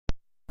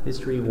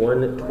History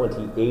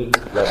 128,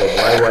 Rabbi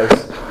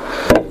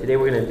Bleiweiss. Today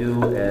we're going to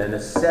do an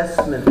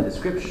assessment, a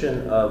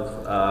description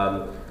of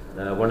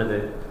one of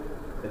the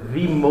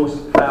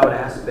most proud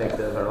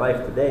aspect of our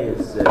life today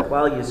is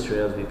Klal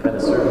Yisrael. As we've kind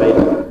of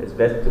surveyed as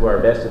best to our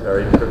best of our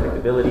imperfect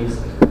abilities.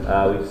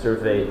 We've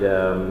surveyed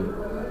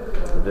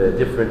the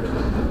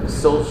different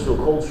social,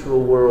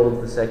 cultural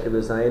world, the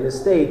secular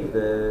Zionist state,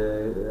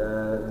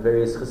 the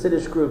various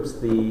Hasidic groups,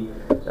 the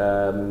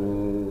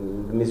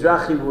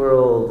Mizrahi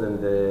world, and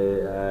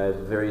the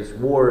various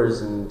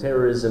wars and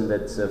terrorism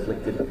that's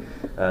afflicted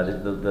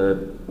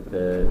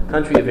the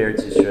country of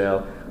Eretz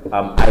Yisrael.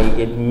 I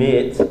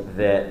admit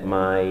that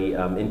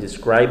in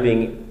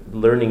describing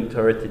learning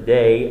Torah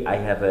today, I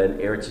have an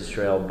Eretz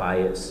Yisrael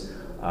bias.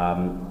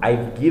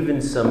 I've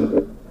given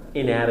some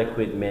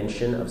inadequate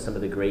mention of some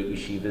of the great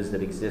yeshivas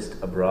that exist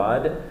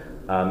abroad.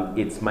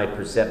 It's my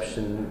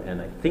perception,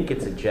 and I think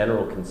it's a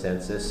general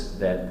consensus,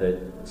 that the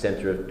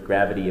center of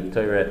gravity of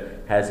Torah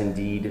has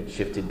indeed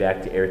shifted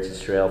back to Eretz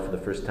Yisrael for the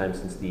first time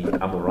since the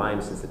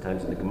Amoraim, since the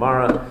times of the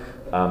Gemara.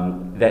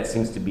 That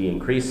seems to be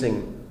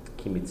increasing.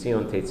 Ki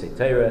mitzion teitzei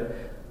Torah.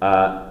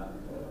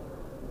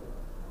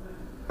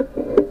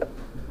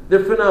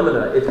 They're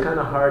phenomena. It's kind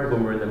of hard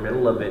when we're in the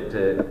middle of it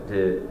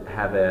to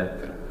have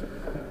a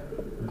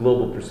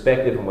global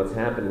perspective on what's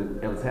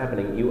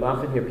happening. You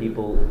often hear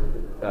people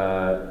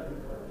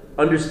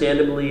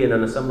understandably and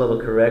on some level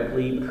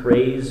correctly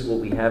praise what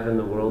we have in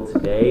the world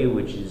today,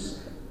 which is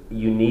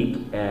unique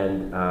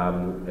and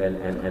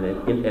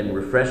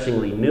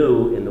refreshingly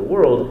new in the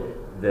world.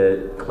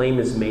 The claim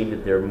is made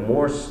that there are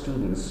more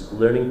students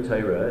learning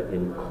Torah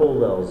in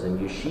kollels and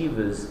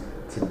yeshivas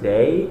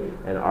today,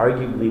 and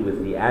arguably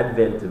with the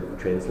advent of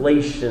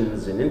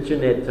translations and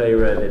internet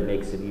Torah that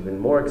makes it even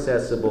more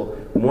accessible,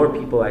 more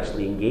people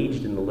actually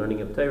engaged in the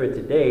learning of Torah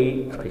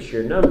today by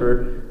sheer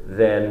number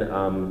than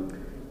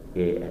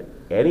at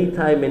any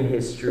time in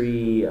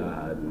history,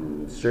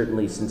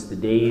 certainly since the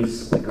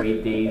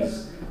great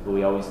days.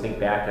 We always think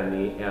back on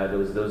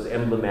those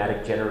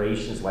emblematic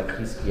generations like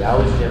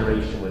Hiskiyahu's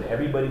generation when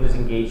everybody was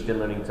engaged in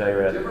learning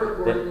Torah. Did you ever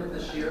recording it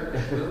this year?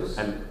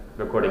 I'm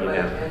recording it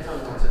now.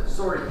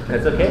 Sorry.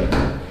 That's okay.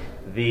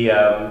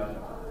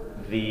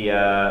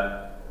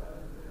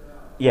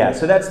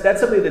 So that's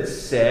something that's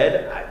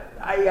said.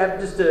 I have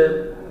just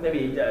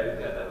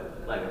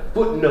like a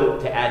footnote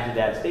to add to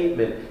that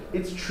statement.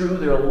 It's true,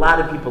 there are a lot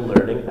of people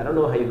learning. I don't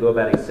know how you go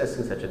about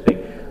assessing such a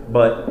thing,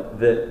 but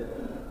the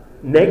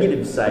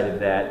negative side of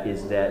that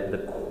is that the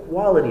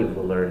quality of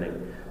the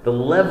learning, the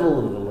level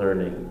of the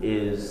learning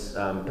is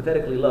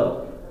pathetically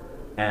low.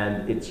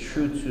 And it's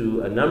true due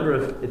to a number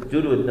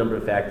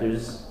of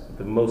factors.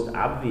 The most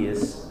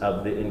obvious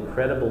of the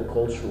incredible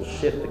cultural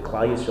shift that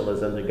Klal Yisrael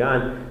has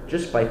undergone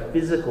just by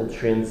physical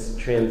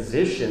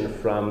transition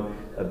from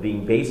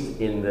being based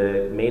in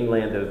the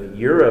mainland of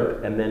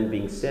Europe and then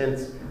being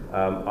sent,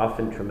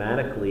 often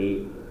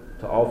traumatically,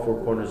 to all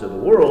four corners of the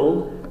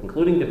world,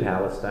 including to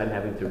Palestine,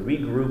 having to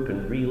regroup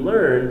and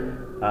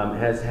relearn,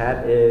 has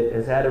had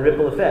a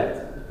ripple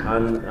effect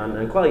on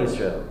Klal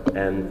Yisrael,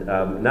 and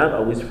not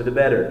always for the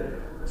better.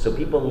 So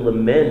people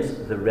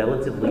lament the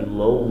relatively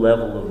low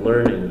level of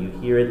learning. You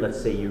hear it, let's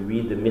say you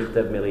read the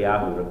Michtav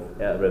Meliyahu,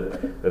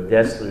 Rav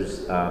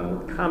Dessler's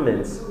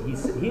comments.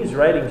 He's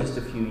writing just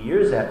a few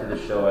years after the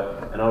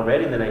Shoah, and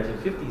already in the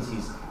 1950s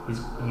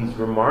he's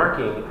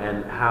remarking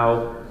and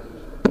how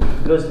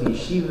he goes to the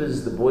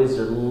yeshivas, the boys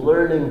are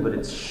learning, but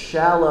it's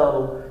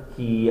shallow.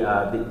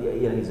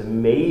 He's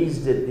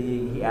amazed at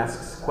he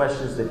asks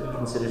questions that he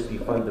considers to be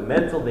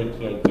fundamental. They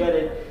can't get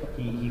it.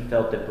 He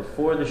felt that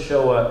before the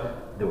Shoah,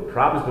 there were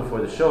problems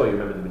before the Shoah. You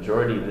remember the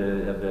majority of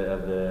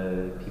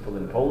the people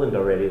in Poland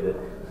already.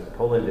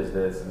 Poland is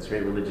this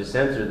great religious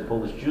center. The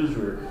Polish Jews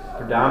were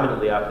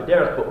predominantly off the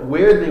derech, but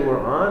where they were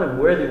on and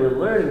where they were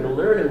learning, the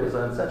learning was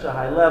on such a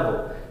high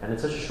level, and in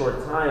such a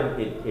short time,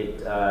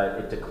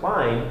 it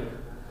declined.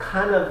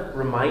 Kind of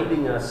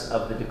reminding us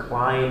of the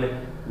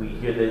decline. We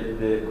hear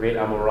the great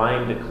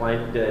Amoraim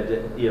decline,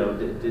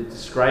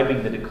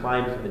 describing the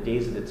decline from the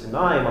days of the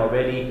Tanaim.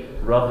 Already,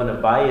 Rav and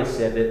Abaye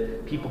said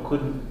that people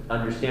couldn't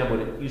understand what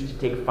it used to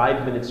take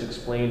 5 minutes to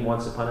explain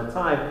once upon a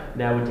time.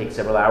 Now it takes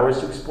several hours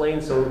to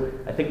explain. So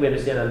I think we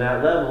understand on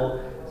that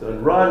level. So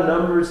in raw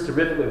numbers,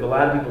 terrific. We have a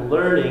lot of people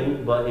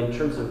learning, but in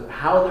terms of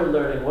how they're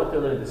learning, what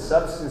they're learning, the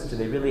substance, do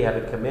they really have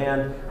a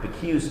command?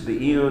 B'kiyus,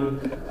 b'iyun,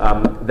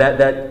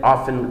 that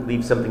often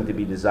leaves something to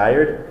be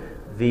desired.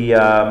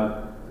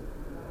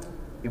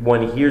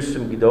 One hears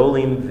from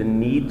Gedolim the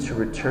need to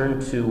return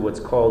to what's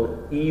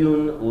called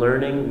iyun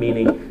learning,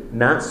 meaning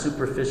not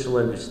superficial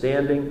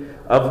understanding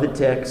of the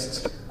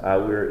text.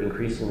 We're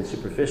increasingly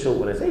superficial.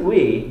 When I say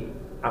we,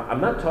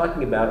 I'm not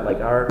talking about like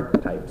our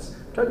types.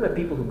 I'm talking about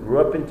people who grew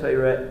up in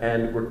Torah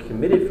and were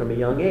committed from a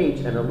young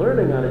age and are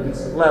learning on a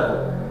decent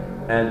level.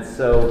 And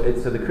so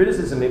the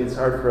criticism, maybe it's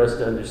hard for us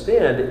to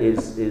understand,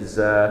 is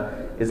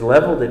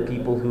leveled at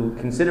people who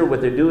consider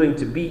what they're doing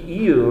to be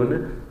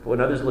iyun. But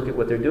when others look at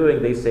what they're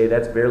doing, they say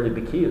that's barely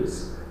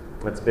b'kiyus.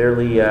 That's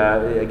barely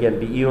again.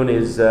 B'iyun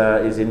is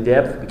in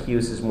depth.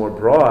 B'kiyus is more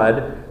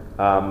broad.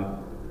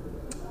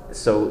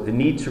 So the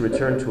need to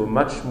return to a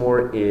much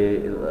more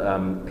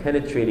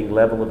penetrating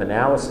level of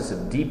analysis,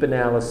 of deep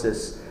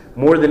analysis,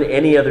 more than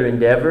any other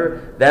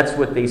endeavor, that's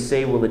what they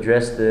say will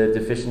address the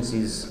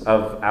deficiencies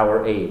of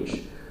our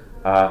age.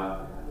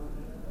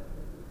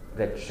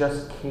 That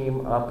just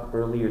came up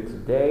earlier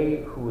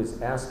today. Who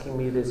was asking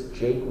me this?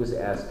 Jake was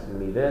asking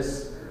me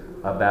this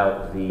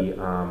about the,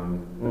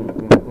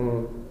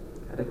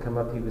 had it come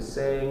up, he was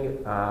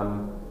saying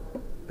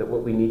that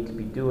what we need to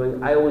be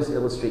doing. I always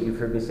illustrate, you've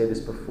heard me say this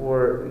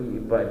before,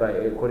 by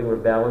quoting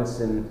Rav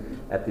Balanson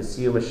at the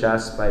Siyum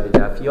Hashas by the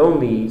Daf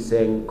Yomi,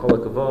 saying, Kol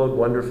HaKavod,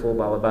 wonderful,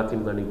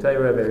 Balabatim learning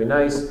Torah, very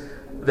nice.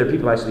 There are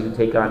people actually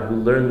who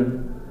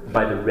learn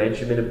by the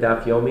regimen of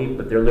Daf Yomi,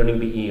 but they're learning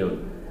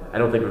Be'iyun. I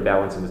don't think Rav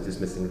Balanson was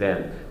dismissing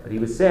them. But he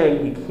was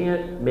saying you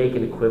can't make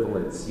an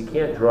equivalence. You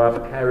can't draw a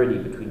parity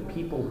between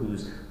people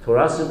whose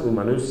Torasum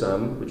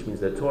Umanusam, which means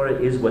that Torah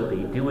is what they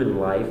do in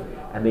life,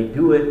 and they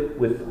do it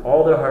with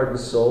all their heart and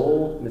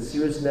soul,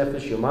 Mesiras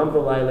Nefesh, Yomam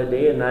V'Layla,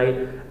 day and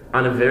night,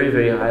 on a very,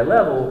 very high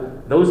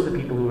level. Those are the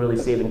people who really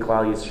save in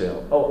Klal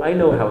Yisrael. Oh, I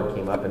know how it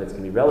came up, and it's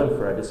going to be relevant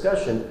for our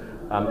discussion.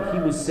 He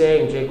was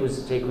saying, Jake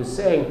was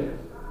saying,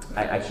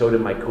 I showed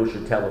him my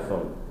kosher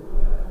telephone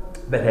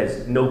that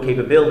has no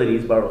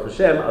capabilities, Baruch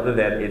Hashem, other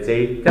than it's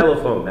a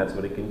telephone. That's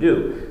what it can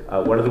do.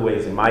 One of the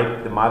ways in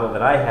the model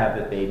that I have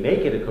that they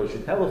make it a kosher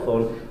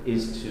telephone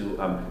is to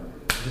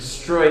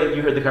destroy it.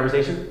 You heard the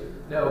conversation?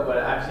 No, but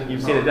actually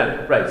you've seen it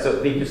done. Right,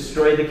 so they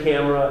destroy the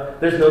camera.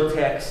 There's no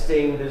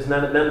texting. There's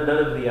none of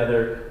the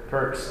other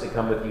perks that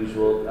come with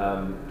usual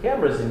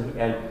cameras.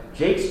 And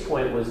Jake's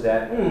point was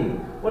that,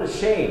 what a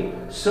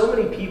shame. So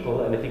many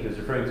people, and I think he was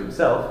referring to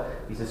himself,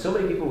 he said so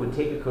many people would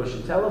take a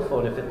kosher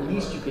telephone if at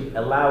least you could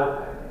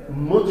allow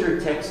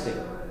mutter texting.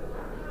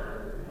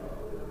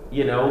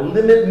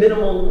 Limit,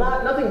 minimal,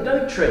 nothing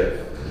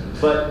treif.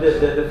 But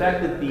the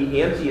fact that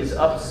the ante is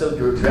up so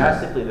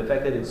drastically, the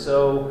fact that it's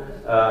so,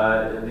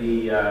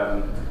 the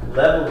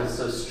level is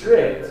so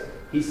strict,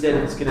 he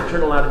said it's going to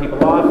turn a lot of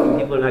people off and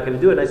people are not going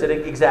to do it. And I said,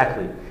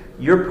 exactly.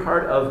 You're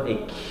part of a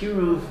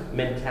kiruv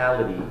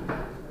mentality,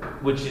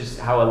 which is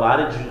how a lot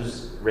of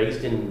Jews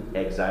raised in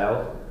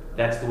exile.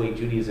 That's the way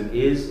Judaism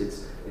is.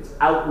 It's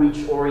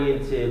outreach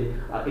oriented.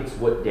 It's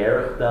what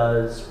derech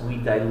does. We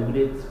dilute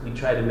it. We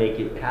try to make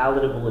it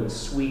palatable and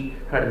sweet.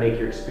 Try to make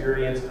your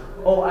experience.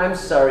 Oh, I'm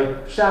sorry.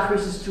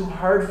 Shachris is too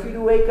hard for you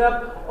to wake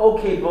up.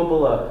 Okay,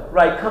 Bobula.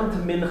 Right, come to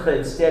Mincha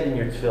instead in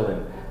your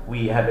tefillin.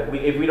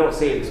 If we don't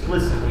say it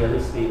explicitly, at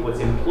least what's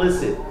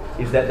implicit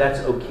is that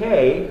that's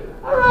okay.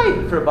 All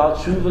right, for a Baal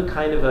Tshuva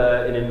kind of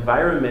an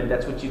environment,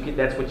 that's what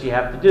you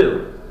have to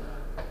do.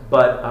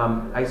 But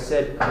I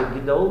said the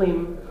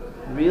Gedolim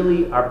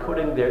really are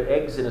putting their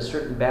eggs in a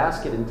certain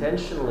basket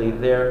intentionally.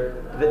 They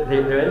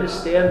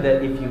understand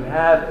that if you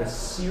have a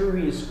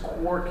serious,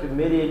 core,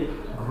 committed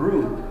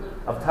group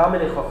of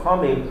Talmidei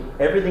Chachamim,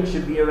 everything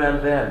should be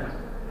around them.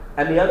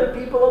 And the other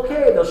people,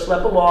 okay, they'll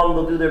schlep along,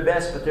 they'll do their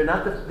best, but they're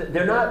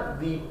not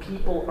the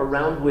people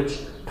around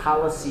which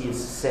policy is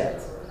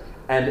set.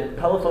 And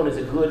Pelephone is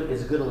a good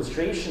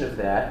illustration of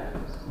that.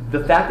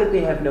 The fact that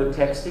they have no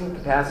texting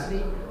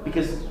capacity,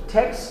 because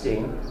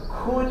texting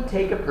could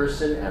take a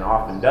person, and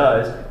often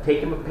does,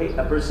 take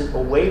a person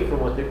away from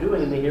what they're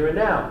doing in the here and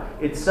now.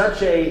 It's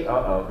such a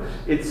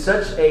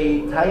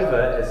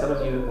taiva, as some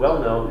of you well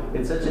know,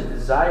 it's such a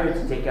desire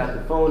to take out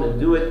the phone and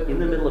do it in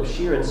the middle of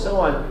shir and so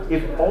on.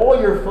 If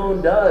all your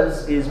phone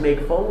does is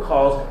make phone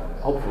calls,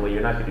 hopefully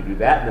you're not going to do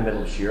that in the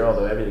middle of shir,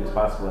 although everything's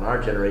possible in our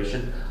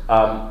generation.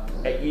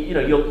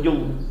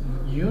 You'll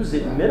use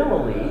it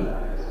minimally.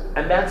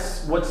 And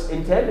that's what's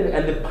intended.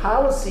 And the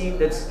policy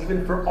that's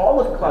given for all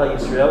of Klal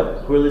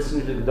Yisrael, who are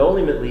listening to the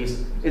Gedolim at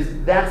least, is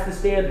that's the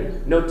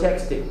standard. No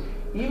texting.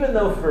 Even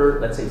though for,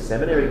 let's say,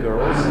 seminary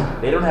girls,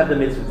 they don't have the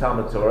mitzvah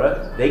Talmud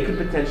Torah, they could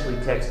potentially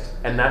text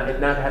and not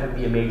have it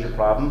be a major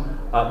problem.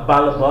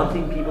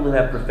 Balabanting, people who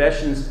have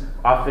professions,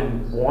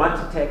 often want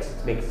to text.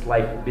 It makes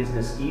life,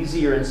 business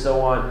easier and so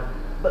on.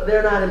 But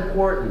they're not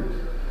important.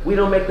 We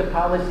don't make the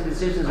policy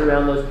decisions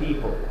around those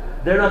people.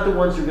 They're not the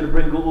ones who are going to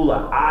bring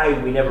geula.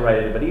 We never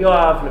write anybody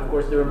off, and of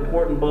course they're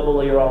important.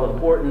 Bubble, you're all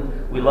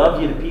important. We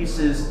love you to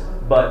pieces,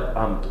 but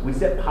we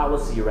set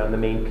policy around the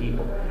main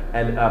people.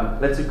 And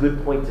that's a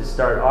good point to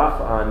start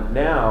off on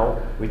now.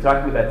 We're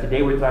talking about the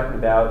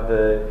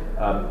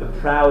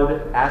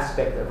proud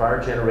aspect of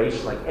our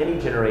generation, like any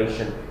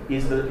generation,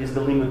 is the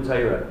Limud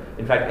Torah.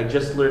 In fact, I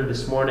just learned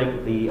this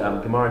morning the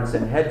Gemara in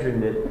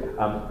Sanhedrin that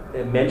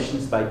it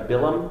mentions by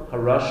Bilam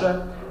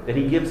Harasha that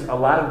he gives a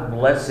lot of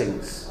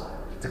blessings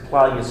to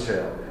Klal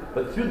Yisrael.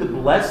 But through the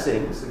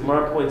blessings, the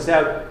Gemara points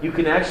out, you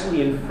can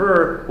actually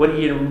infer what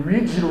he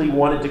originally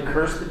wanted to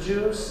curse the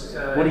Jews.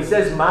 When he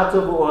says,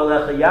 Matov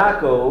O'alecha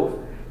Yaakov,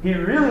 he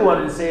really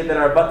wanted to say that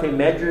our Batei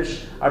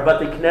Medrash, our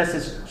Batei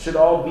Knesses should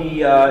all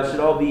be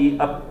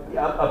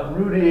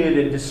uprooted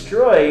and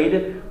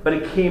destroyed. But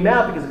it came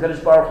out because the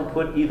Kadosh Baruch Hu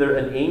put either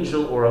an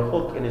angel or a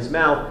hook in his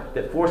mouth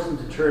that forced him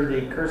to turn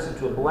the curse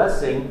into a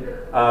blessing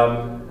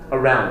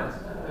around.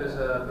 There's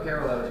a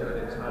parallel to it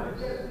in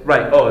Tanis.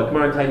 Right. Oh,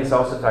 Gemara in Tanis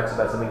also talks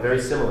about something very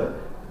similar.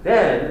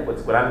 Then,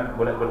 what's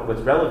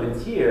relevant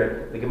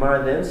here, the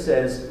Gemara then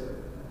says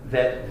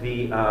that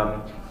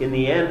in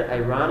the end,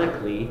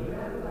 ironically,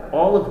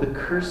 all of the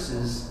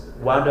curses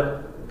wound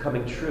up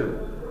coming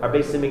true. Our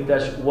Beis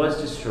Hamikdash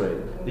was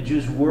destroyed. The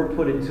Jews were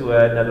put into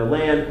another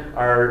land.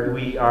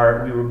 We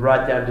were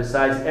brought down to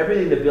size.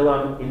 Everything that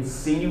Bilam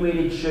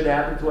insinuated should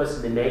happen to us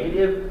in the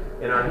negative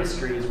in our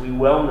history, as we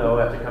well know,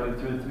 after coming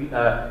through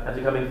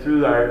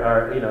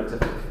our to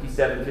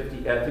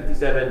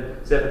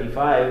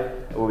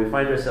 5775, where we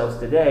find ourselves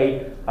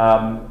today.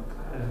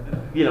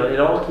 It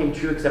all came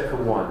true except for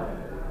one.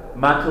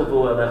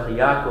 Matovu Alecha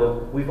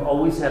Yaakov. We've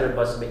always had our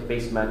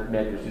base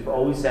medrash. We've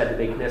always had the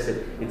Beit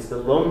Knesset. It's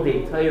the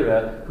Lomdei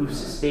Torah who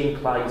sustained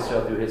Klal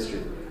Yisrael through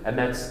history, and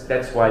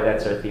that's why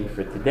that's our theme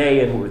for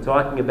today. And we're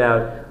talking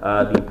about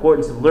the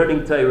importance of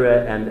learning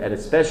Torah, and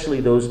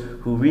especially those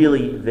who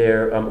really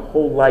their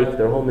whole life,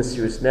 their whole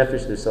Mesiras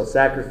Nefesh, their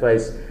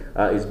self-sacrifice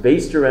is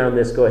based around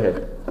this. Go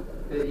ahead.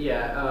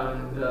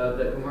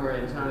 The Gemara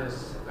in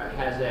Tanis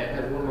has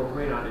one more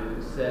point on it.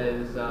 It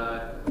says.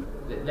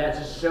 That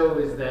just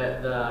shows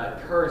that the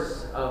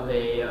curse of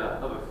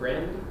a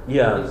friend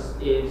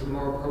is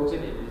more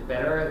potent and is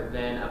better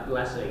than a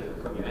blessing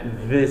from your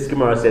enemy. This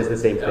Gemara says the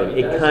same thing.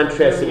 It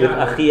contrasts it with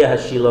Achia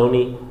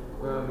Hashiloni.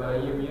 From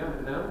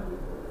Yirmiyah, no?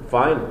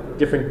 Fine,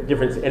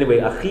 difference. Anyway,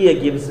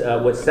 Achia gives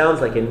what sounds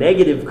like a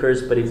negative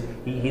curse, but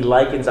he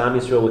likens Am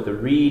Yisrael with a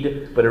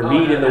reed, but a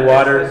reed in the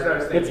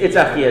water. It's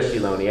Achia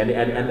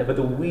Shiloni, but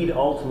the weed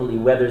ultimately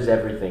weathers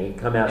everything and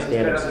come out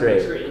standing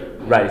straight.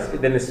 Right,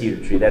 then the cedar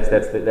tree.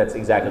 That's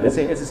exactly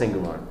it's the same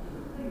Gemara.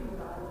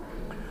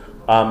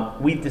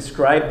 We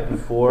described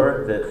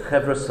before the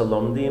Chevra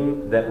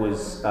Salomdim that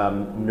was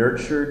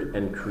nurtured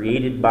and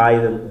created by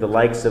the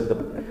likes of the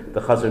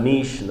Chazon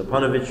Ish and the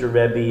Panovitcher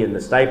Rebbe and the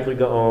Steipler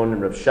Gaon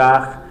and Rav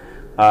Shach.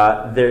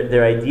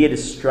 Their idea to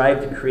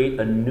strive to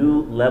create a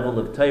new level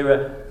of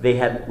Torah. They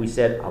had, we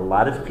said, a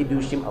lot of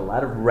chidushim, a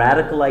lot of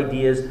radical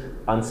ideas.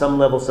 On some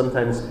level,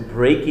 sometimes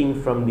breaking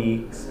from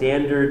the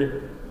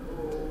standard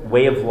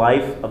way of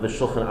life of the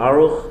Shulchan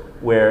Aruch,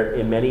 where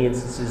in many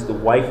instances the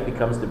wife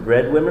becomes the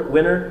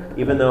breadwinner,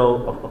 even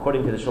though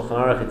according to the Shulchan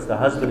Aruch it's the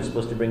husband who's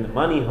supposed to bring the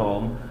money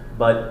home.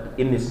 But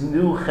in this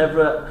new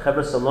Chevra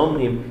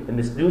Salomnim, in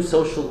this new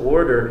social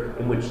order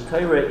in which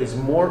Torah is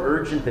more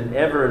urgent than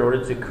ever in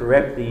order to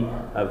correct the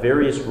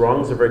various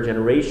wrongs of our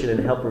generation and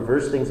help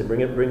reverse things and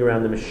bring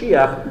around the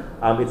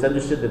Mashiach, it's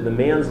understood that the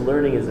man's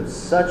learning is of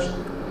such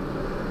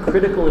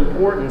critical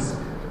importance.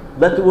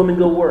 Let the woman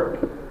go work.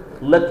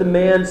 Let the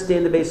man stay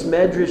in the base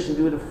medrash and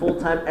do it full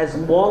time, as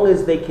long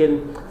as they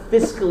can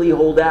fiscally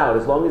hold out,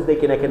 as long as they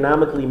can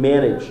economically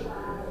manage.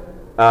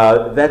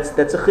 That's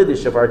a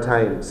chiddush of our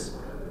times.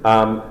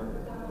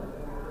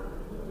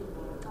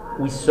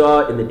 We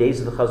saw in the days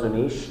of the Chazon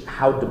Ish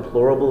how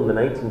deplorable in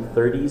the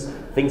 1930s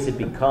things had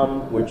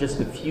become. Where just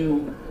a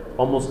few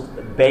almost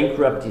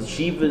bankrupt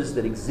yeshivas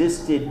that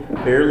existed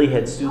barely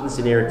had students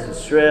in Eretz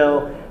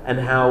Yisrael, and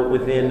how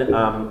within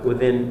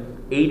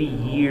 80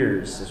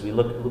 years, as we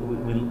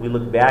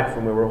look back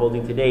from where we're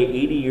holding today,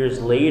 80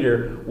 years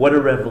later, what a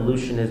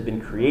revolution has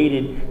been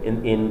created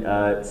in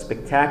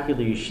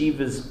spectacular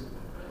yeshivas,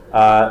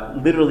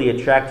 literally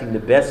attracting the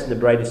best and the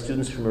brightest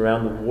students from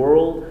around the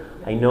world.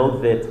 I know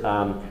that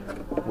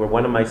where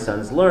one of my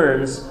sons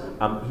learns,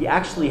 he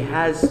actually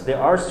there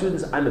are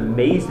students, I'm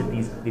amazed that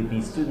these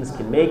students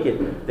can make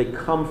it, they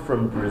come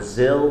from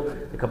Brazil,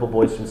 a couple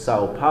boys from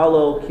Sao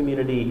Paulo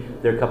community,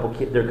 there are a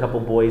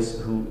couple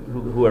boys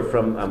who are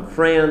from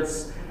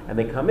France, and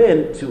they come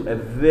in to a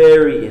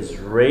very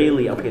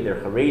Israeli,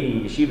 they're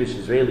Haredi, yeshivish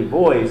Israeli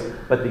boys,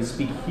 but they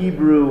speak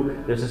Hebrew.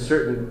 There's a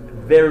certain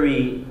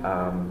very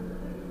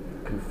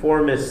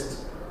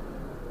conformist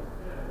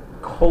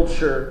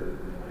culture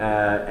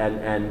that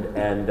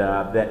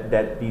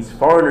these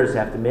foreigners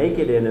have to make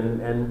it in,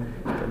 and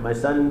my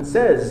son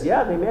says,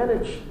 they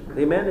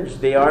manage.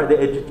 They are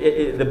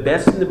the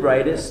best and the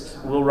brightest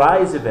will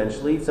rise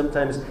eventually.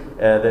 Sometimes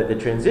the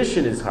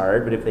transition is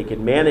hard, but if they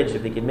can manage,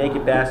 if they can make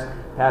it past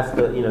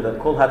the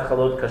kol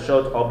hatchalot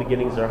kashot, all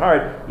beginnings are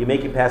hard. You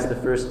make it past the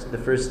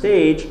first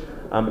stage,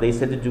 they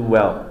tend to do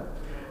well.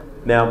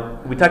 Now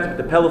we talked about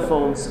the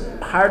Pelophones.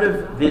 Part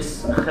of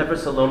this Chevra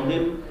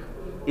Salomdim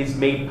is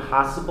made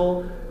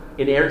possible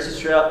in Eretz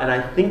Yisrael, and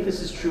I think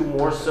this is true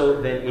more so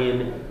than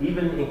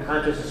even in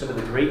contrast to some of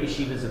the great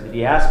yeshivas of the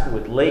diaspora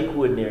with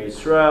Lakewood, Ner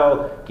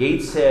Yisrael,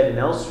 Gateshead, and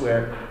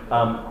elsewhere.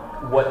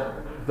 What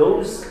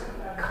those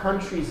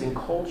countries and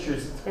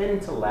cultures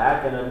tend to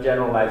lack, and I'm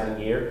generalizing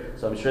here,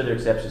 so I'm sure there are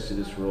exceptions to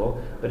this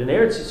rule, but in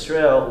Eretz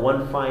Yisrael,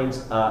 one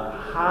finds a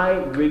high,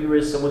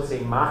 rigorous, some would say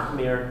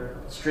machmir,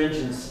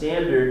 stringent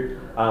standard,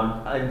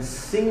 and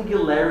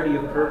singularity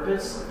of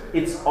purpose.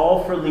 It's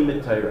all for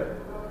limud Torah.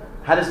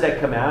 How does that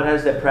come out? How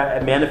does that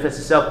manifest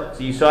itself?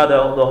 So you saw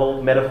the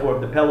whole metaphor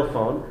of the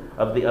Pelophone,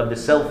 of the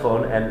cell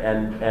phone,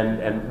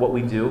 and what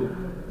we do.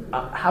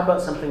 How about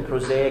something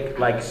prosaic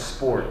like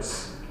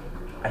sports?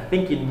 I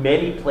think in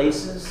many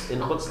places in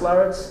Chutz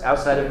La'aretz,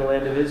 outside of the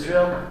land of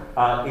Israel,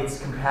 it's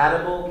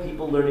compatible,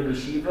 people learn in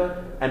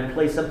yeshiva and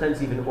play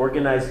sometimes even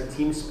organized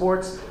team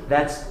sports.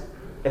 That's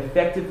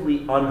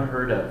effectively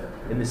unheard of.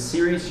 In the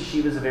serious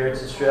yeshivas of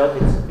Eretz Yisrael,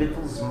 it's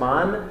bittul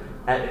zman,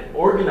 and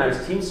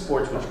organized team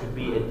sports, which could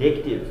be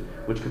addictive,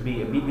 which could be,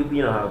 you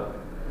know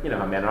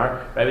how men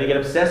are, right? They get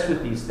obsessed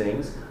with these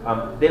things.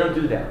 They don't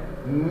do that.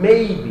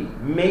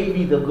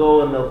 Maybe they'll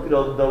go and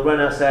they'll run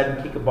outside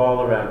and kick a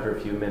ball around for a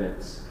few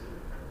minutes.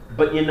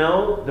 But the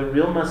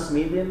real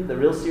masmidim, the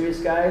real serious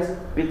guys,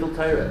 bittul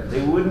Torah.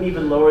 They wouldn't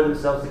even lower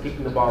themselves to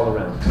kicking the ball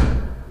around.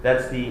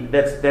 That's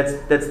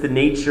the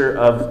nature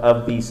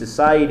of the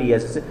society.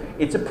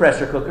 It's a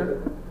pressure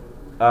cooker.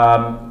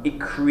 It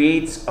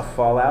creates a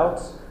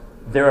fallout.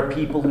 There are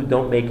people who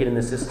don't make it in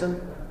the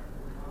system.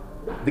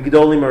 The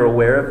Gedolim are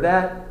aware of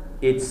that.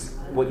 It's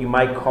what you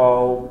might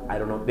call, I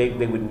don't know, they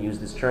wouldn't use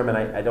this term, and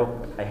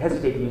I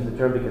hesitate to use the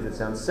term because it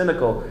sounds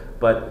cynical,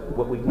 but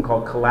what we can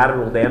call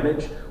collateral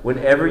damage.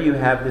 Whenever you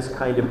have this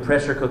kind of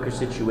pressure cooker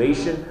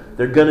situation,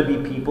 there are going to be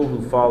people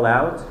who fall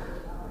out.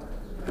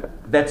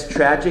 That's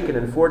tragic and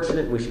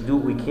unfortunate. We should do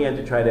what we can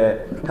to try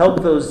to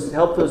help those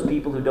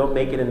people who don't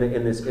make it in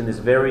this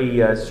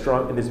very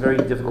strong, in this very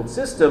difficult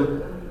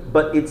system.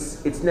 But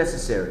it's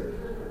necessary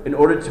in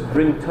order to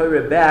bring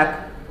Torah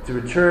back, to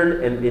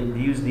return and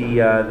use the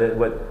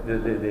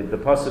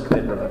pasuk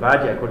in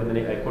Ravaji. I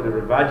quoted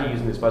Ravaji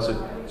using this pasuk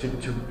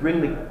to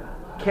bring the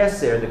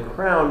keser, the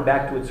crown,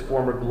 back to its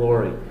former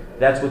glory.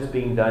 That's what's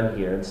being done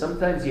here. And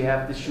sometimes you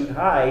have to shoot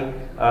high,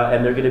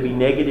 and they're going to be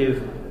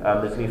negative.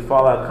 There's going to be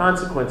fallout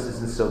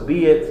consequences, and so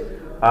be it.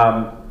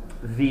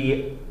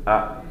 The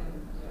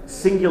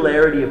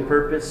singularity of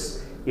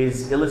purpose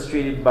is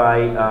illustrated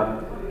by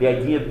the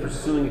idea of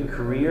pursuing a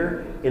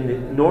career in the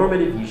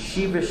normative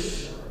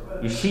yeshivas.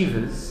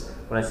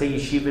 When I say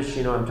yeshivas,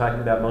 I'm talking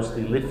about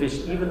mostly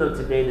Litvish, even though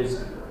today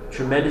there's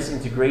tremendous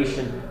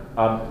integration.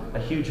 A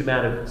huge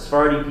amount of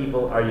Sephardi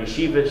people are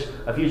yeshivish.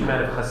 A huge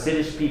amount of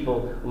Hasidic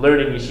people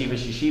learn in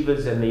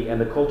yeshivas, and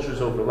the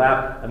cultures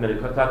overlap. I'm going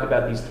to talk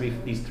about these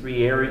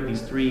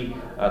three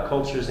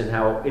cultures and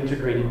how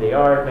integrated they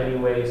are in many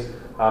ways.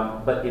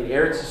 But in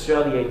Eretz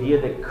Yisrael, the idea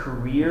that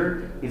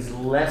career is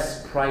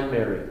less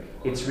primary.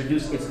 It's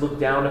reduced. It's looked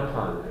down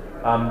upon.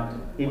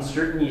 In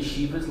certain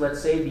yeshivas,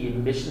 let's say, the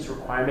admissions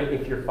requirement,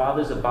 if your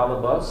father's a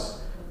balabas,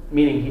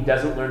 meaning he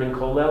doesn't learn in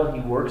kollel,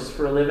 he works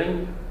for a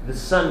living, the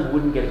son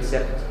wouldn't get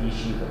accepted to the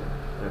yeshiva.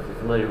 I don't know if you're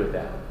familiar with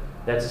that.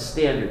 That's a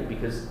standard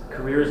because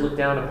career is looked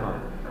down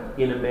upon.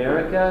 In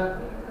America,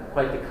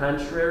 quite the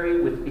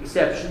contrary, with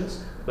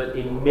exceptions, but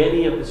in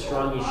many of the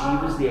strong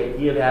yeshivas, the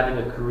idea of having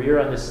a career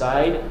on the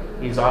side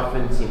is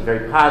often seen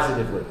very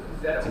positively.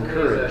 Is that it's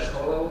encouraged.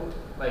 Kollel?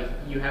 Like,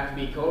 you have to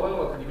be kollel,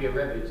 or could you be a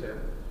rebbe too?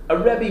 A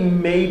rebbe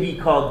may be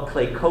called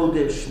Klei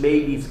Kodesh,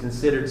 maybe it's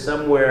considered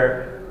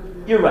somewhere.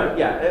 You're right,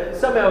 yeah.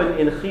 Somehow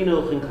in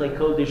Chinuch, in Klei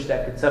Kodesh,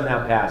 that could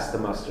somehow pass the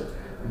muster.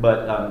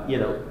 But,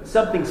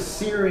 something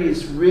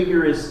serious,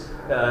 rigorous,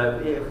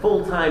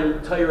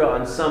 full-time Torah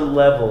on some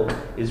level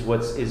is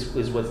what's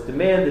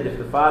demanded. If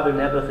the father,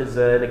 Nebuch, is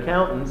an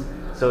accountant,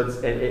 so it's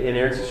in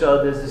Eretz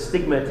Yisrael, there's a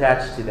stigma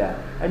attached to that.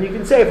 And you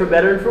can say, for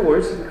better and for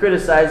worse, you can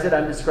criticize it.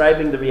 I'm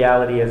describing the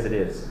reality as it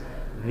is.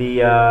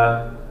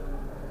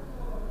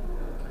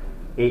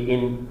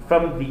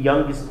 From the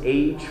youngest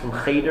age, from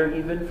cheder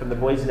even, from the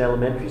boys in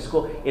elementary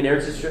school, in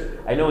Eretz Yisrael,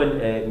 I know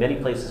in many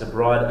places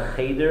abroad,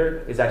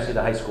 cheder is actually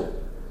the high school.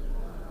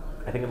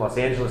 I think in Los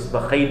Angeles, the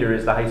cheder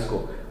is the high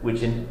school, which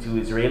to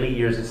Israeli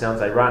ears it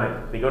sounds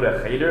ironic. They go to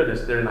cheder,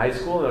 they're in high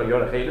school, they go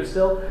to cheder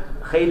still.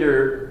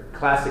 Cheder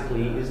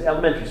classically is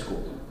elementary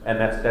school, and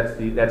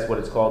that's what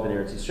it's called in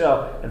Eretz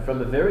Yisrael. And from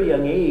a very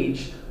young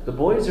age, the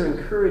boys are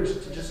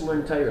encouraged to just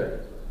learn Torah.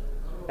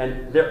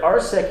 And there are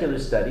secular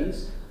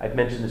studies. I've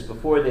mentioned this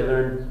before. They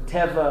learn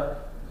Teva,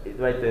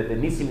 right? The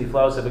Nisim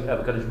Niflaos of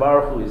HaKadosh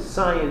Baruch Hu is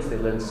science. They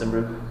learn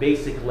some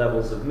basic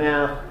levels of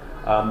math.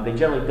 They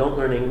generally don't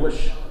learn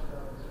English.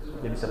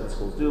 Maybe some of the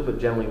schools do, but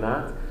generally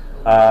not.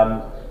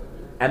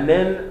 And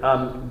then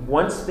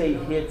once they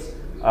hit,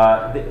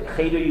 the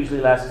cheder usually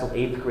lasts till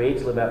 8th grade,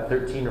 till about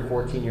 13 or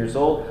 14 years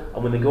old.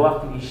 And when they go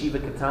off to the yeshiva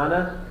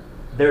katana,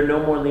 there are no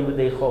more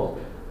limudei chol.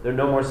 There are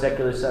no more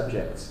secular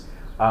subjects.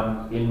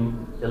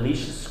 In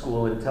Elisha's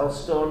school in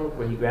Telstone,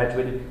 where he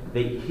graduated,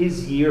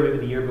 his year, maybe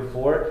the year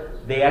before,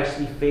 they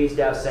actually phased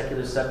out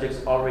secular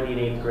subjects already in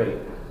 8th grade.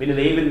 Meaning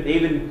they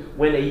even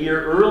went a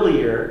year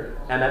earlier,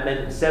 and that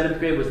meant 7th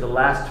grade was the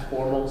last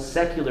formal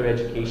secular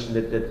education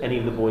that any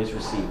of the boys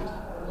received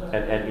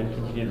and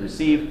continue to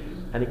receive.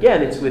 And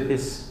again, it's with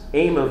this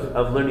aim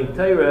of learning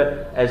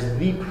Torah as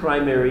the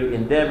primary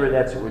endeavor.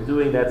 That's what we're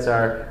doing. That's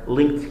our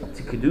link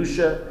to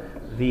Kedusha.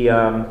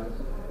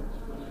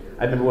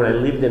 I remember when I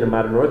lived in a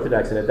modern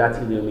Orthodox in a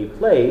Dati Leumi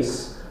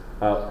place,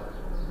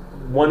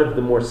 one of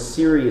the more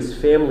serious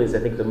families, I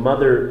think the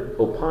mother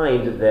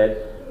opined that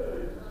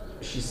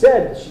she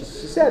said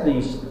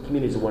the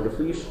community is a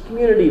wonderful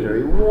community,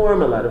 very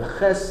warm, a lot of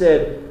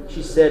chesed.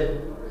 She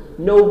said,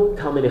 no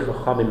Talmidei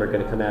Chachamim are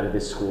going to come out of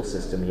this school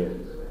system here,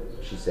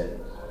 she said.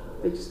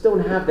 They just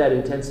don't have that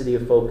intensity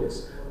of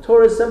focus.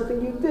 Torah is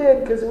something you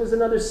did because it was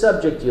another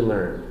subject you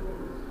learned.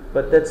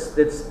 But that's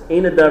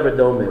Eina Davar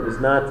Doma. It was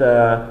not,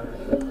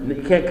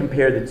 you can't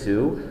compare the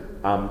two.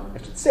 I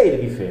should say, to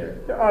be fair,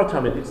 there are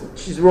Talmidei,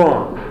 she's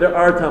wrong. There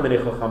are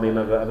Talmidei Chachamim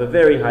of a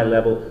very high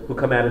level who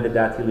come out of the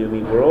Dati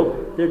Leumi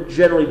world. They're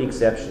generally the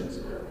exceptions.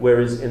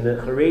 Whereas in the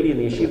Haredi and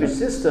the Yeshiva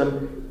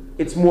system,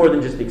 it's more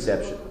than just the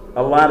exception.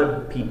 A lot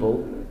of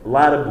people, a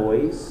lot of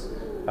boys,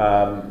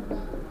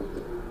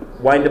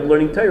 wind up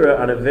learning Torah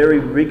on a very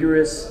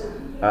rigorous,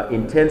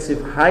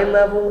 intensive, high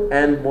level,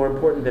 and more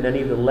important than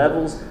any of the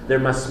levels, they're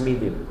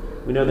masmidim.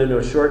 We know there are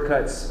no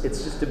shortcuts.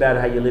 It's just about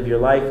how you live your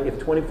life. If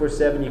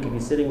 24/7 you can be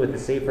sitting with the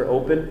sefer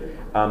open,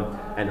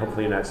 and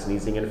hopefully you're not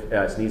sneezing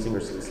or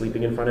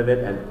sleeping in front of it,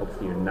 and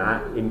hopefully you're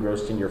not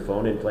engrossed in your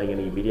phone and playing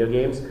any video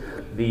games.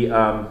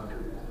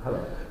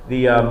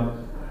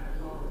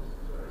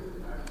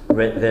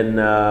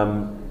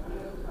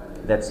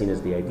 That's seen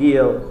as the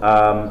ideal.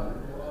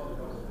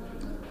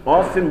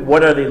 Often,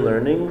 what are they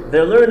learning?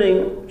 They're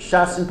learning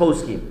Shas and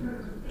Poskim.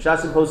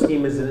 Shas and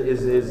Poskim is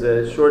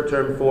a short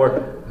term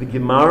for the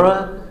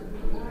Gemara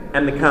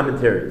and the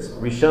commentaries.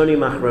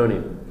 Rishonim,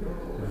 Achronim.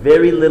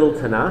 Very little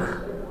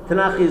Tanakh.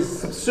 Tanakh is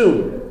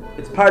subsumed.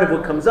 It's part of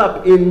what comes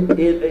up in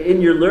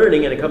your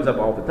learning, and it comes up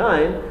all the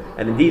time.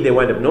 And indeed, they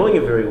wind up knowing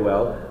it very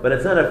well, but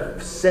it's not a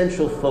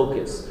central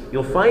focus.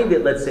 You'll find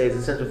it, let's say, as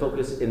a central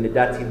focus in the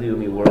Dati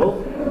Leumi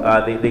world.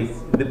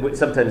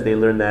 Sometimes they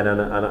learn that on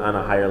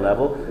a higher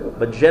level,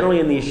 but generally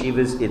in the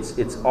yeshivas,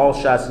 it's all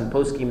Shas and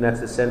Poskim. That's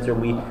the center.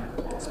 We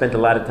spent a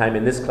lot of time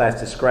in this class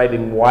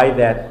describing why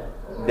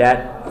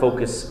that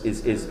focus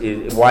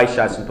is why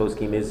Shas and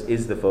Poskim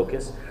is the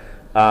focus.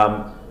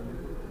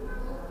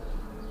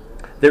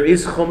 There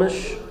is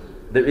Chumash,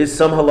 there is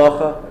some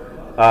halacha,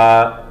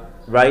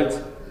 right?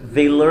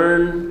 They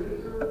learn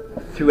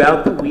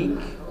throughout the week.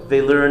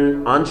 They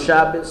learn on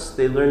Shabbos.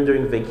 They learn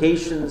during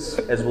vacations,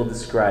 as we'll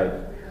describe.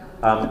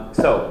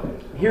 So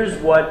here's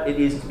what it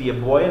is to be a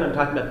boy, and I'm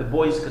talking about the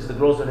boys because the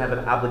girls don't have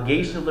an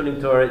obligation of learning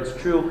Torah. It's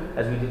true,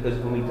 as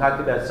when we talked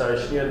about Sarah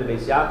Shnir and the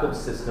Beis Yaakov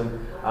system,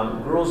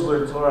 girls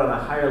learn Torah on a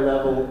higher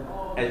level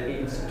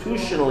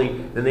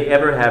institutionally than they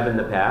ever have in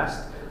the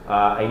past.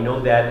 I know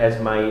that as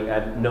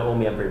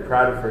Naomi, I'm very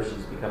proud of her.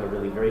 She's become a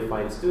really very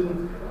fine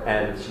student,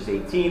 and she's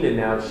 18, and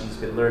now she's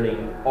been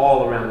learning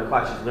all around the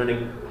clock. She's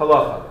learning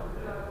halacha,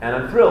 and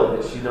I'm thrilled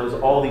that she knows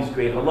all these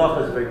great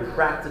halachas, very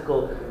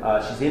practical.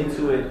 She's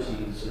into it.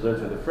 She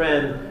learns with a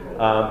friend,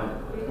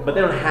 but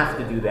they don't have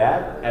to do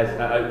that. As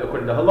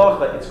according to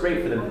halacha, it's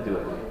great for them to do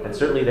it, and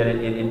certainly that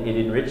it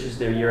enriches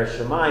their Yiras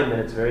Shamayim, and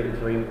it's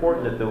very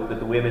important that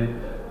the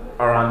women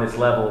are on this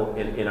level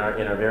in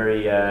our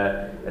very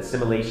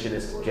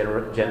assimilationist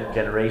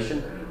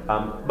generation,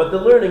 but the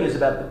learning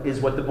is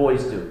what the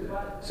boys do.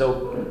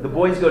 So the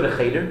boys go to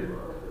cheder.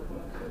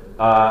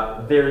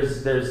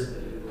 There's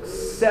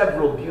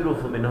several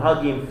beautiful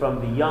minhagim from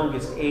the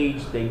youngest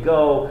age. They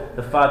go.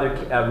 The father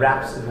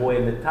wraps the boy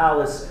in the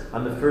talis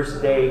on the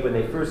first day when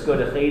they first go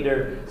to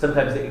cheder.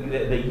 Sometimes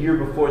the year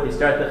before they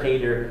start the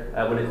cheder,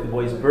 when it's the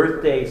boy's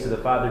birthday, so the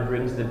father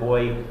brings the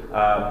boy,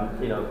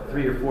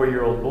 3 or 4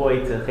 year old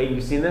boy to cheder.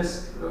 You seen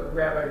this?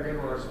 Rabbi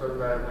Greenwald spoke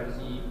about it when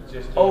he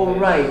just.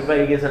 Right.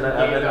 He gets on the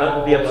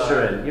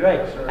Abshurin. You're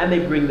right. Sure. And they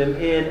bring them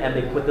in, and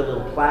they put the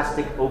little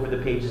plastic over the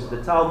pages of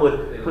the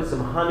Talmud. Put some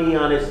honey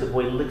on it, so the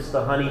boy licks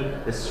the honey.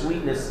 The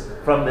sweetness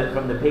from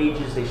the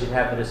pages, they should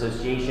have an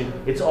association.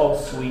 It's all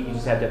sweet. You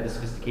just have to have the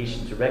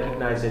sophistication to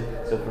recognize it.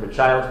 So from a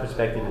child's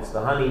perspective, it's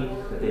the honey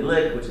that they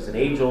lick, which is an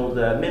age-old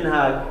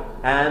minhag.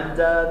 And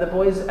the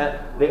boys,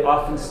 they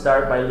often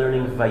start by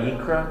learning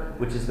Vayikra,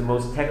 which is the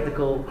most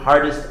technical,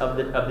 hardest of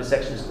the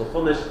sections of the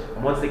Chumash.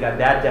 And once they got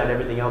that down,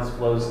 everything else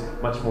flows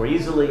much more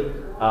easily.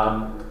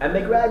 And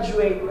they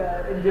graduate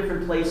in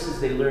different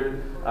places. They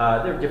learn.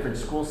 There are different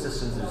school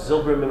systems. There's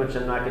Zilberman, which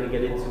I'm not going to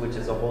get into, which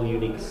is a whole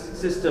unique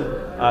system.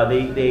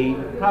 They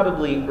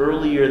probably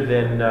earlier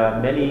than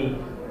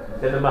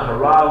the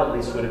Maharal at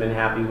least would have been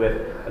happy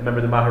with. I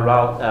remember the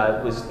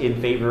Maharal was in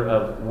favor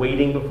of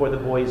waiting before the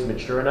boy is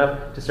mature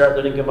enough to start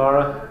learning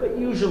Gemara. But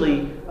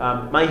usually,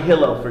 my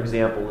Hillel, for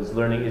example, is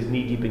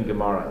knee deep in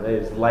Gemara.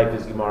 His life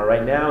is Gemara.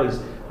 Right now, he's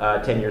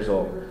 10 years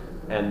old.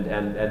 And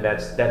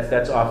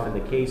that's often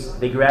the case.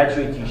 They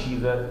graduate to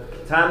Yeshiva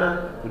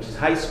Ketana, which is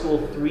high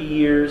school, 3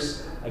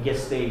 years. I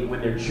guess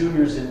when they're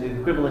juniors, in the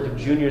equivalent of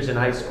juniors in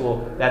high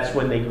school, that's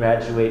when they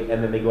graduate,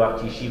 and then they go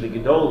off to Yeshiva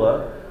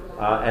Gedola.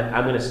 And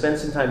I'm going to spend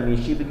some time in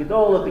Yeshiva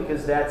Gedola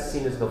because that's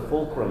seen as the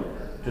fulcrum,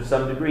 to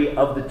some degree,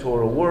 of the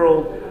Torah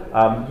world.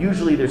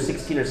 Usually they're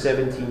 16 or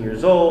 17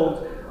 years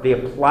old. They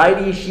apply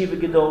to Yeshiva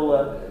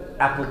Gedola.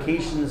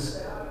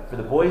 Applications, for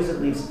the boys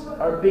at least,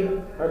 are a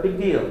big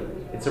deal.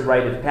 It's a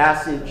rite of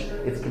passage.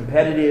 It's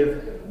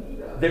competitive.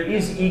 There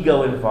is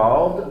ego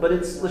involved, but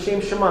it's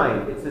l'shem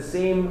shamayim. It's the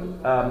same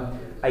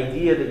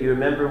idea that you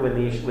remember when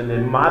the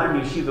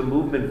modern yeshiva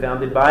movement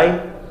founded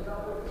by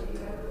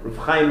Rav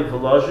Chaim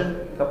Volozhin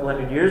a couple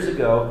hundred years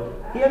ago.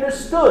 He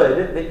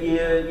understood that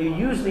you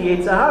use the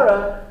Yetzer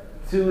Hara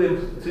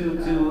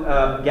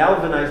to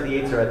galvanize the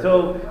Yetzer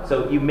HaTov.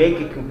 So you make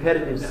a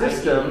competitive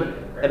system.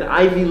 An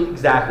Ivy,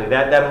 exactly,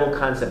 that whole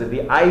concept of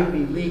the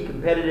Ivy League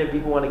competitive,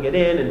 people want to get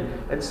in,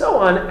 and so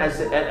on,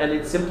 and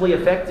it's simply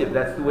effective.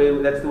 That's the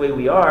way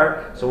we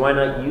are. So why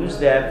not use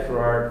that for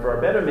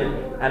our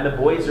betterment? And the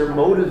boys are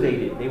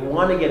motivated; they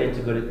want to get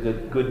into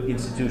good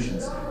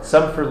institutions.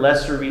 Some for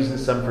lesser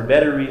reasons, some for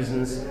better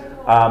reasons.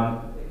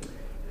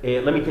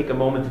 Let me take a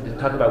moment to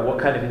talk about what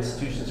kind of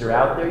institutions are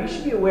out there. You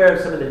should be aware of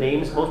some of the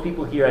names. Most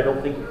people here, I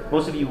don't think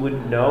most of you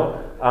wouldn't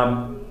know.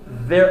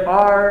 There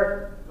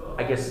are,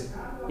 I guess,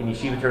 in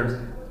yeshiva terms,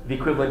 the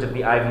equivalent of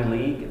the Ivy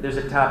League. There's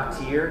a top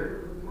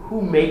tier.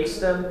 Who makes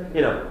them?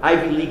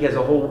 Ivy League has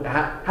a whole...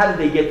 How did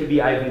they get to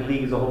be Ivy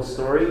League is a whole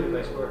story.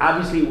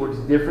 Obviously, it works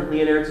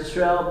differently in Eretz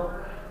Yisrael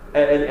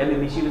and in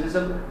the yeshiva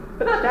system,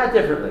 but not that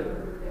differently.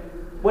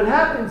 What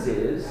happens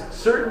is,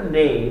 certain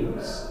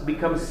names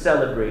become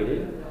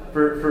celebrated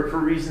for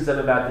reasons I'm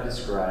about to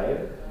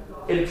describe.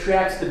 It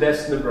attracts the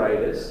best and the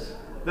brightest.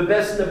 The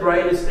best and the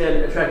brightest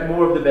then attract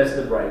more of the best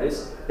and the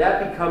brightest.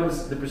 That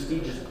becomes the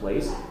prestigious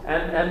place,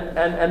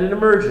 and it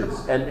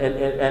emerges.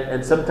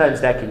 And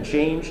sometimes that can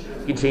change.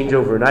 It can change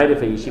overnight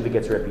if a yeshiva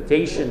gets a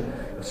reputation.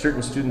 If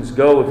certain students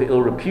go with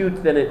ill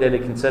repute, then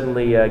it can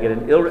suddenly get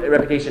an ill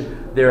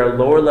reputation. There are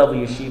lower level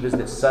yeshivas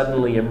that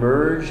suddenly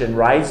emerge and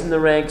rise in the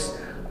ranks.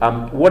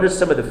 What are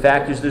some of the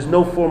factors? There's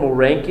no formal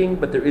ranking,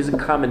 but there is a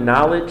common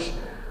knowledge.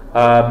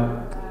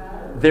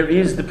 There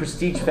is the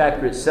prestige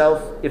factor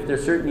itself. If there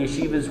are certain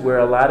yeshivas where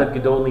a lot of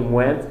Gedolim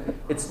went,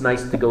 it's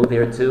nice to go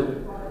there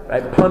too.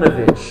 Right?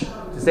 Panovich.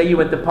 To say you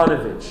went to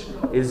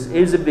Panovich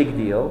is a big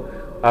deal.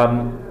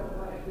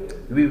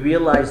 We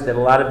realize that a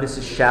lot of this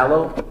is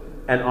shallow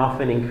and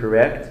often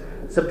incorrect.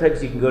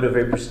 Sometimes you can go to a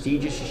very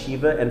prestigious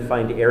yeshiva and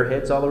find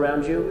airheads all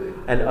around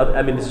you.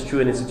 And this is true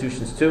in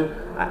institutions too.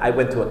 I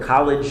went to a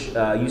college,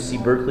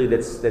 UC Berkeley,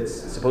 that's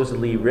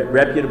supposedly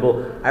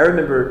reputable. I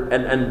remember,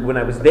 and when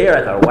I was there,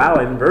 I thought, wow,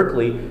 I'm in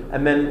Berkeley.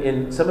 And then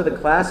in some of the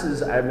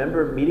classes, I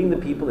remember meeting the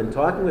people and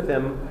talking with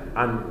them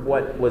on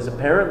what was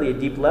apparently a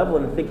deep level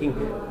and thinking,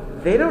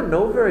 they don't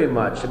know very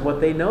much. And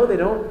what they know, they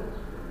don't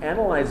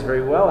analyze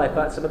very well. I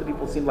thought some of the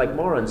people seemed like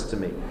morons to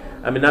me.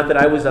 Not that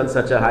I was on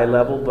such a high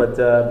level, but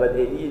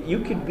you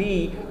could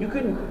be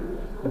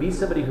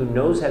somebody who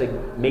knows how to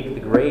make the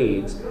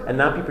grades and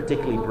not be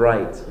particularly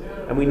bright.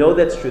 And we know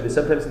that's true, that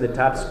sometimes in the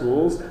top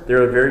schools,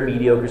 there are very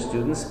mediocre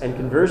students, and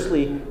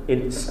conversely,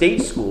 in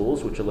state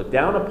schools, which are looked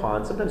down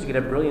upon, sometimes you can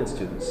have brilliant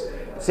students.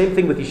 Same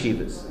thing with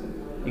yeshivas.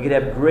 You could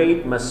have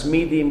great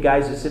masmidim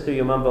guys who sit there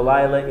yomam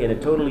v'layla in a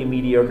totally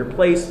mediocre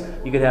place.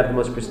 You could have the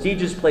most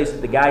prestigious place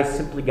that the guy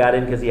simply got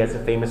in because he has a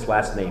famous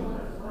last name.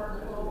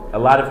 A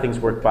lot of things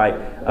work by,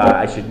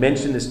 I should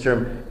mention this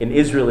term, in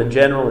Israel in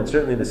general, and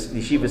certainly the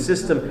yeshiva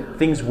system,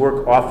 things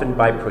work often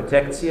by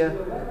protectia.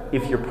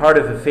 If you're part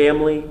of a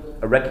family,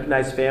 a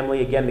recognized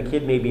family, again, the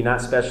kid may be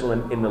not special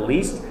in the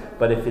least,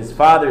 but if his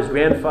father, his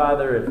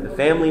grandfather, if the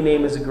family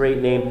name is a great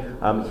name,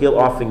 he'll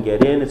often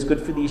get in. It's good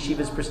for the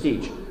yeshiva's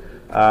prestige.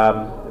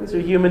 These are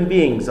human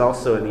beings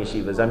also in the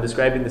yeshivas. I'm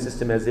describing the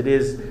system as it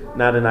is,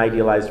 not an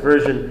idealized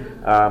version.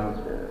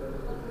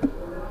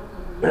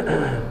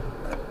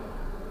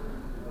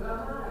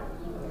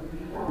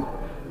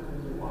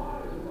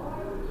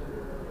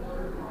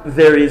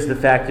 There is the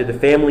factor, the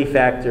family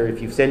factor.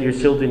 If you send your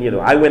children,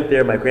 I went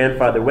there, my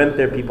grandfather went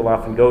there. People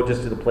often go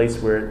just to the place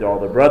where all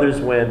their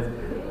brothers went.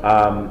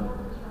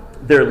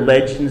 There are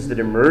legends that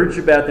emerge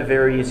about the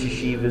various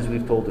yeshivas.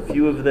 We've told a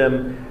few of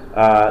them.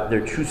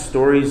 They're true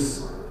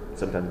stories,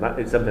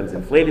 sometimes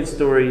inflated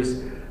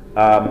stories.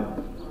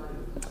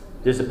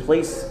 There's a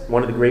place,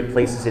 one of the great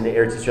places in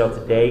Eretz Yisrael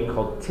today,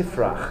 called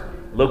Tifrach,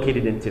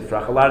 located in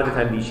Tifrach. A lot of the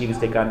time the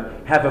yeshivas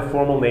have a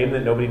formal name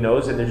that nobody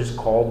knows, and they're just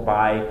called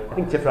by, I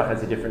think Tifrach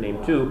has a different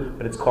name too,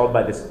 but it's called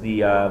by the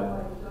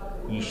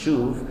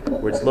Yishuv,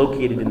 where it's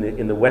located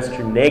in the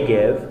western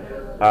Negev.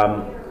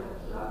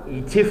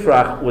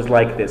 Tifrach was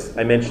like this,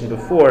 I mentioned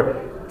before.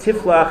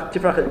 Tifrach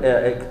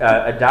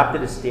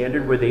adopted a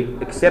standard where they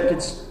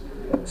accepted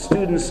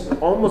students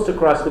almost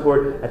across the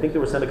board. I think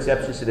there were some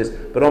exceptions to this,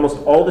 but almost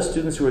all the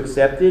students who were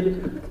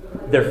accepted,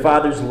 their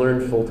fathers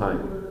learned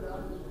full-time.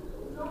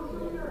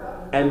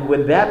 And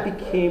when that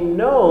became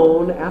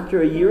known,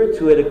 after a year or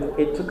two,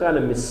 it took on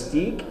a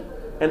mystique,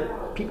 and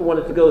people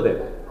wanted to go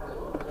there.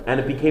 And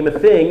it became a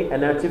thing,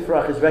 and now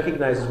Tifrach is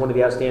recognized as one of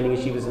the outstanding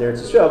yeshivas in Eretz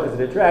Yisrael because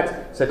it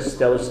attracts such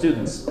stellar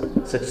students,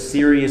 such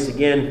serious,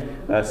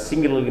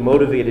 singularly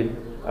motivated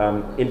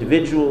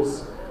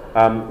individuals.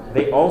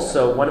 They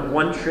also,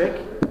 one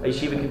trick a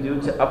yeshiva can do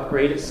to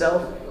upgrade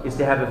itself is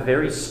to have a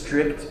very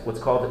strict, what's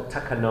called a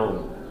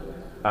takanon.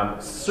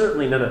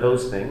 Certainly none of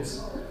those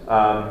things.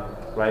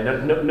 Right?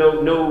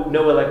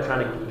 No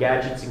electronic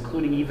gadgets,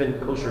 including even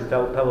kosher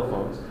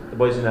telephones. The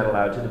boys are not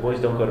allowed to. The boys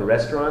don't go to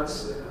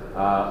restaurants. There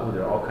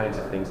are all kinds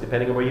of things,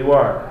 depending on where you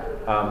are.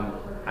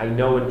 I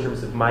know in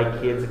terms of my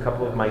kids, a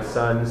couple of my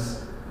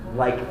sons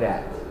like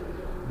that.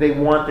 They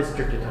want the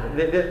stricter time.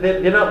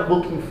 They're not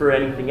looking for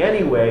anything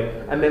anyway,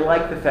 and they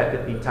like the fact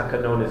that the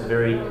takanon is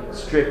very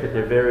strict, that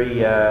they're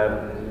very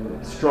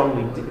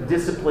strongly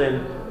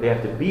disciplined. They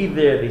have to be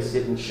there. They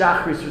sit in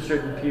Shachris for a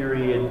certain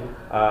period.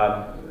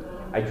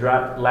 I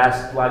dropped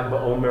last Lag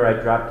BaOmer.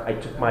 I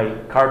took my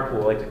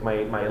carpool. I took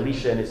my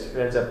Elisha and his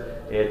friends up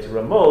to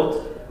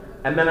Ramot,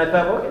 and then I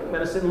thought, okay, I'm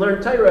going to sit and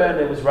learn Torah. And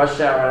it was rush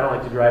hour. I don't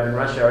like to drive in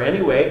rush hour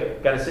anyway.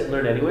 Got to sit and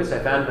learn anyway. So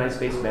I found a nice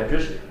space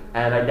medrash,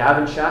 and I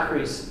davened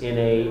Shachris in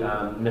a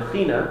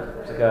mechina.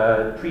 It's like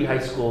a pre-high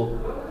school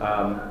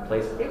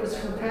place. It was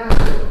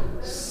fantastic.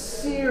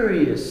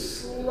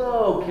 Serious,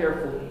 slow,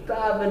 careful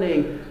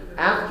davening.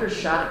 After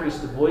Shachris,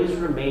 the boys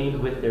remained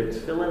with their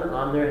tefillin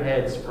on their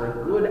heads for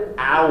a good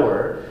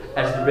hour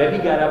as the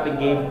Rebbe got up and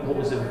gave what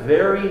was a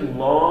very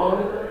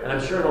long, and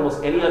I'm sure in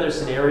almost any other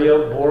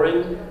scenario,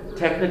 boring,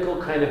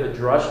 technical kind of a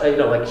drush,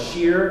 like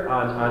sheer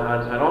on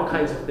all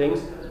kinds of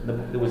things.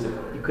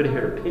 You could have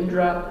heard a pin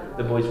drop.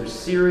 The boys were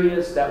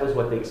serious. That was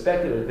what they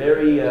expected. It was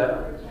very,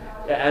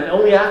 and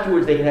only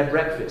afterwards they could have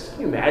breakfast.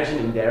 Can you imagine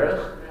in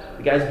Derech?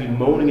 The guys would be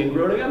moaning and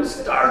groaning, I'm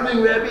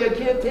starving, Rebbe, I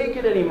can't take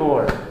it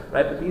anymore.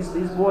 Right? But these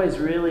boys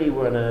really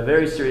were on a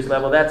very serious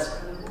level. That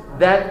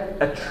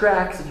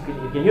attracts, if you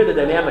can hear the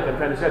dynamic I'm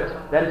trying to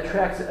describe, that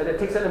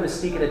takes out a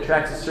mystique and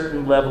attracts a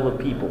certain level of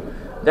people.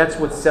 That's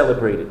what's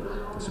celebrated.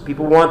 So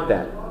people want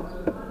that.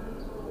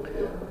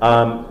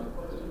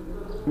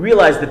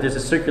 Realize that there's a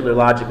circular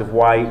logic of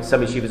why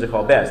some yeshivas are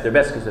called best. They're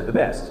best because they're the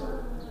best.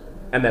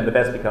 And then the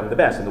best become the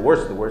best, and the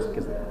worst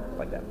because they're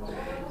like that.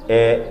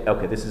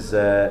 Okay, this is...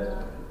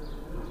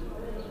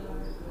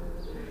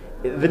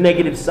 the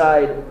negative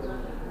side,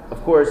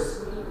 of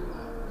course,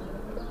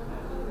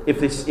 if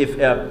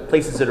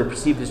places that are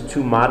perceived as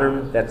too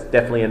modern, that's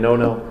definitely a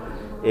no-no.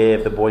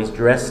 If the boys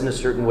dress in a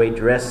certain way,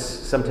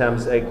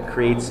 sometimes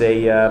creates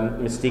a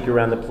mystique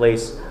around the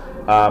place.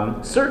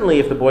 Certainly,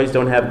 if the boys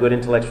don't have good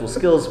intellectual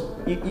skills,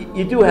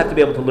 you do have to be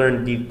able to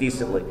learn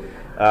decently.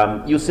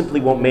 You simply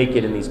won't make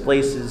it in these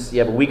places. You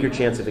have a weaker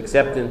chance of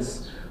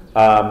acceptance.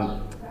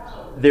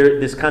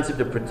 This concept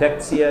of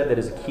protectia, that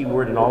is a key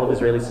word in all of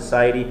Israeli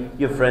society.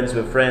 You have friends who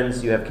have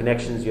friends, you have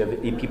connections, you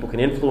have people can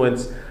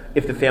influence.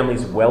 If the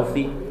family's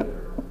wealthy,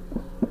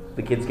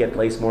 the kids get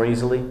placed more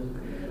easily.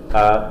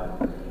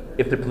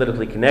 If they're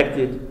politically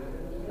connected,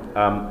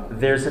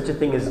 there's such a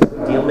thing as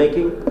deal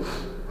making.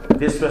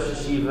 This Rosh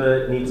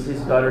Yeshiva needs his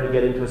daughter to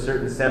get into a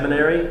certain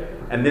seminary,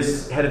 and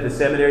this head of the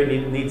seminary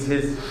needs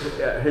his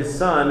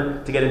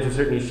son to get into a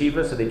certain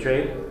yeshiva, so they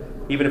trade.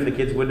 Even if the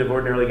kids wouldn't have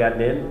ordinarily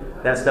gotten in,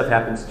 that stuff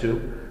happens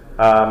too.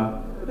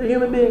 They're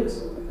human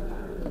beings.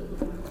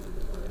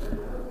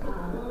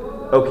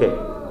 Okay,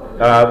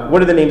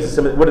 what are the names of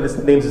some of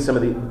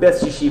the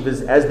best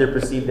yeshivas as they're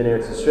perceived in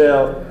Eretz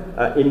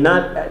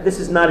Yisrael? This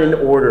is not in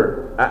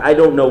order. I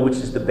don't know which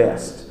is the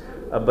best,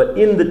 but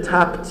in the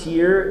top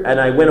tier, and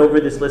I went over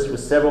this list with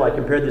several. I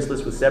compared this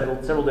list with several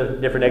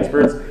different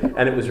experts,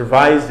 and it was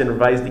revised and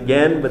revised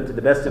again. But to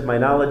the best of my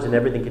knowledge, and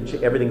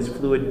everything's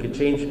fluid and can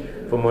change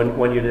from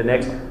one year to the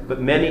next. But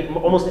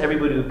almost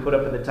everybody who put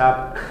up at the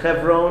top,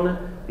 Hebron,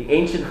 the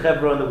ancient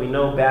Hebron that we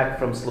know back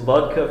from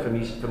Slobodka,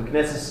 from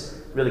Knesset,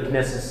 really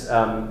Knesset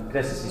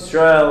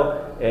Yisrael,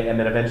 and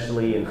then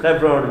eventually in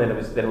Hebron, and then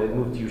it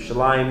moved to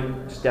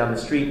Yerushalayim, just down the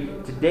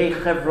street. Today,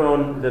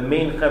 Hebron, the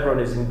main Hebron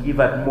is in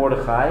Givat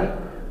Mordechai.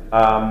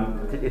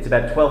 It's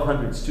about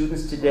 1,200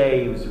 students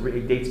today.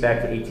 It dates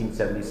back to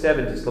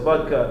 1877 to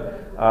Slobodka.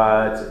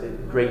 It's a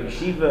great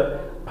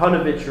yeshiva.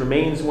 Panovich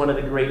remains one of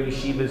the great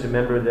yeshivas.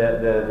 Remember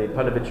the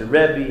Panovich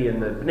Rebbe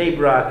and the Bnei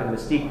Brak and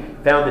Mystique,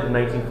 founded in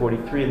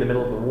 1943 in the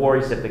middle of the war.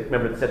 He set the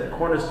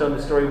cornerstone,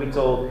 the story we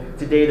told.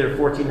 Today there are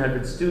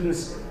 1,400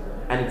 students,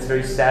 and it's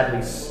very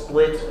sadly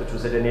split, which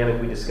was a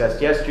dynamic we discussed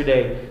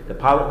yesterday, the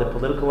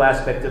political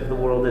aspect of the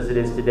world as it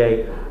is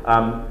today.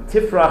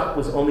 Tifrach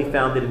was only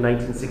founded in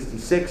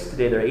 1966.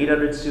 Today there are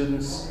 800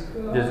 students.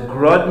 There's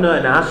Grodno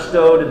and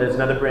Ashdod, and there's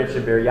another branch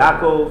of Ber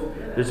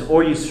Yaakov. There's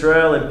Or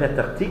Yisrael and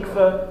Petach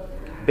Tikva,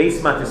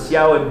 Beis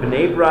Matisyahu in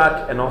Bnei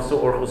Brak, and also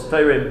Orchos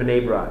Torah in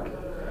Bnei Brak.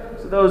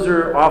 So those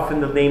are often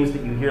the names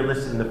that you hear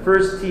listed in the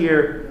first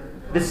tier.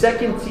 The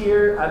second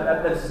tier,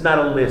 this is not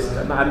a list.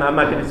 I'm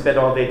not going to spend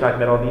all day talking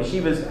about all the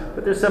yeshivas,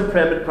 but there's some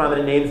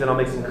prominent names, and I'll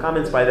make some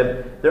comments by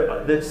them.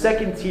 The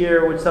second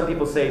tier, which some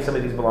people say some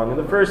of these belong in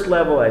the first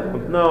level, I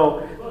don't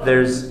know.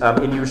 There's, in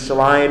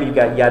Yerushalayim, you've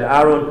got Yad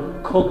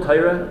Aron, Kol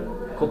Torah.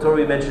 Kol Torah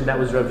we mentioned, that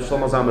was Rav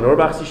Shlomo Zalman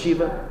Auerbach's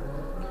yeshiva.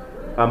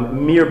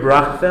 Mir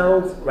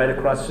Brachfeld, right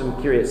across from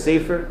Kiryat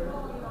Sefer.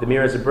 The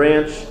Mir is a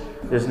branch.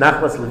 There's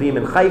Nachlas Levim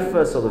in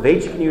Haifa,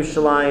 Soloveitchik in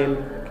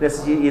Yerushalayim,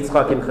 Knesset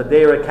Yitzchak in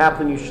Chadera,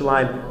 Kaplan in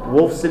Yerushalayim,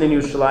 Wolfson in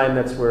Yerushalayim,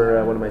 that's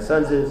where one of my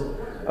sons is.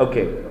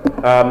 Okay.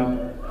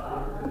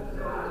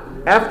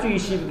 After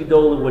Yeshiva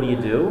Gedolah, what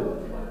do?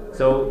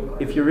 So,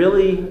 if you're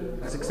really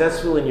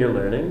successful in your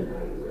learning,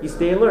 you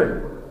stay and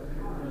learn.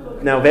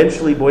 Now,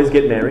 eventually, boys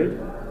get married.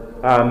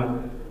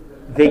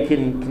 They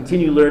can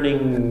continue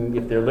learning.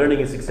 If their learning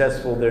is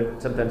successful, they're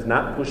sometimes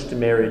not pushed to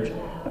marriage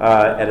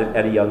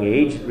at a young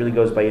age. It really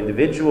goes by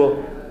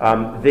individual.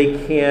 They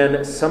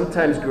can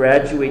sometimes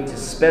graduate to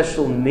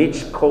special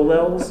niche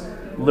kollels,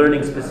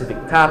 learning specific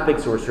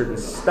topics or a certain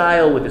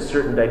style with a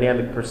certain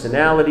dynamic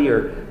personality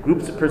or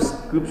groups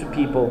of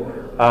people.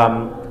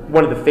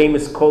 One of the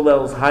famous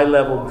kollels,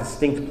 high-level,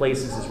 distinct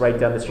places is right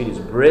down the street is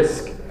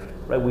Brisk,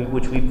 right,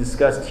 which we've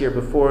discussed here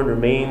before and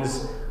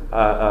remains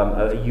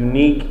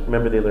unique.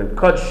 Remember, they learn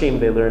kodshim,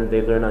 they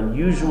learn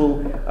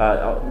unusual,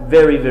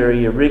 very,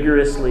 very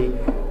rigorously.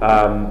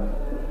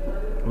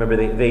 Remember,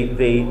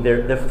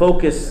 their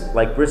focus,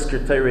 like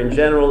Brisker Torah in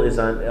general, is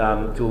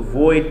on to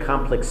avoid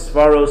complex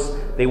svaros.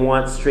 They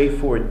want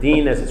straightforward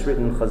din, as it's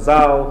written in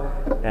Chazal,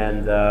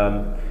 and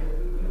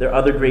there are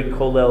other great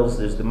kollels.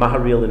 There's the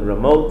Maharil in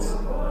Ramot,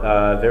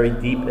 very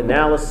deep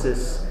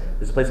analysis.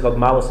 There's a place called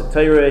Malos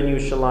HaTorah in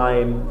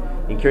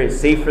Yerushalayim. In Kiryat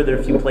Sefer, there are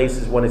a few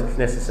places. One is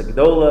Knesset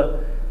Agdola.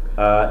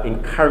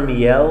 In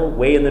Carmiel,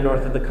 way in the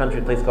north of the country,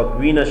 a place called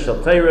Grina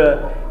Shel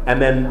Torah.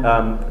 And then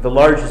the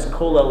largest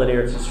kollel in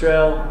Eretz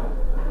Yisrael,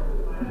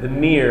 the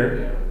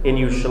Mir in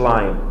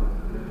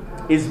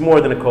Yerushalayim, is more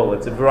than a kollel.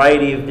 It's a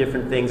variety of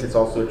different things. It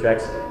also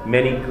attracts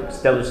many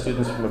stellar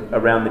students from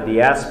around the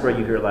diaspora.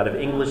 You hear a lot of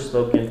English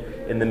spoken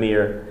in the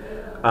Mir.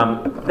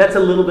 That's a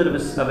little bit of a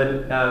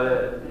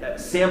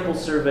sample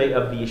survey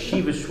of the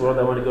yeshivish world.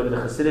 I want to go to the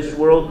Hasidic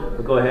world,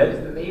 but go ahead.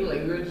 Is the main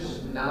language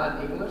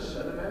not English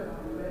at the Mir?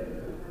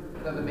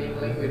 Not the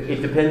main language?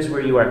 It depends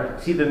where you are.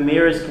 See, the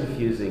Mir is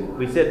confusing.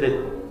 We said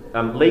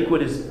that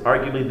Lakewood is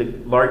arguably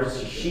the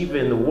largest yeshiva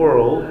in the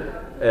world.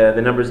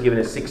 The number is given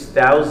as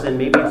 6,000.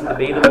 Maybe it's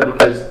debatable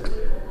because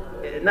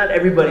not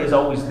everybody is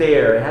always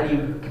there. How do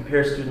you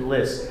compare student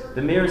lists?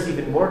 The Mir is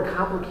even more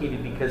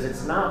complicated because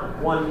it's not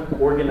one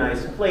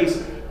organized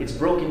place. It's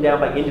broken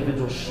down by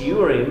individual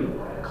shiurim,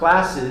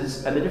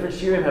 classes, and the different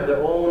shiurim have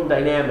their own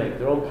dynamic,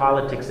 their own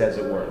politics, as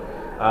it were.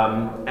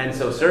 And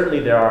so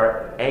certainly there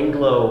are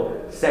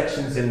Anglo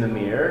sections in the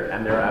Mir,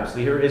 and there are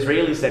absolutely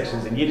Israeli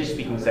sections and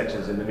Yiddish-speaking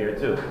sections in the Mir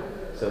too.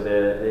 So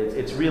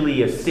it's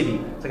really a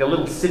city. It's like a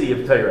little city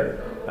of Torah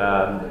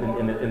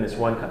in this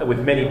one, with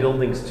many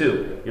buildings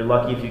too. You're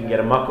lucky if you can get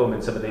a makom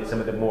in some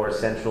of the more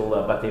central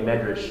batei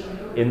medrash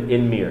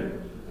in Mir.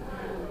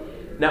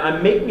 Now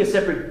I'm making a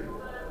separate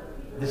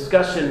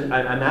discussion.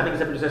 I'm having a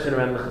separate discussion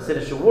around the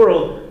Hasidic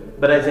world,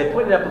 but as I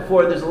pointed out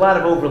before, there's a lot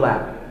of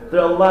overlap.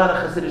 There are a lot of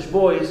Hasidic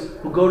boys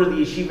who go to the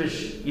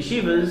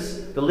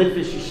yeshivas, the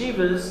Litvish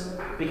yeshivas,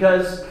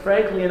 because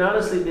frankly and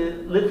honestly, the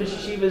Litvish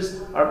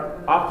yeshivas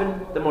are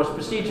often the most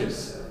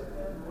prestigious.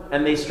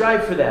 And they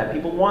strive for that.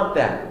 People want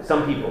that.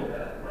 Some people.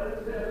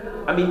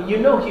 I mean, you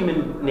know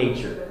human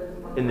nature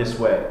in this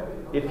way.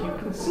 If you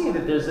can see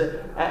that there's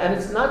and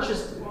it's not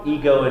just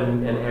ego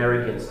and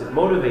arrogance that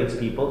motivates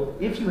people.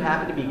 If you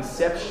happen to be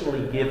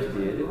exceptionally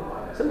gifted,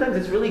 sometimes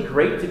it's really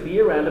great to be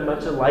around a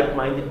bunch of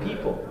like-minded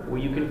people where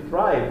you can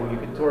thrive, where you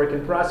can Torah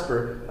can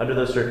prosper under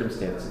those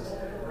circumstances.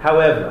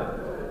 However,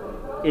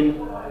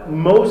 in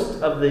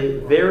most of the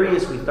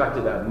various, we've talked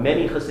about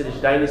many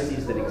Hasidic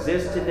dynasties that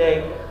exist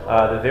today,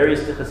 the various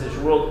Hasidic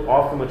world,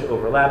 all from which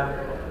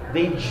overlap,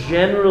 they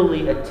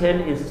generally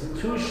attend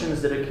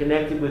institutions that are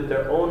connected with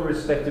their own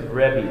respective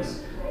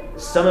rebbes.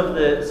 Some of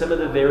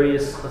the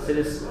various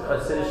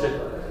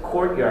Hasidic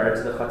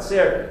courtyards, the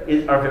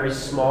Chatzer, are very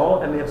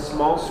small, and they have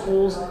small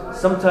schools.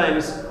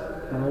 Sometimes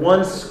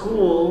one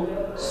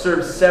school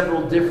serves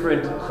several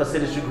different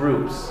Hasidic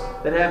groups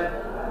that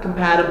have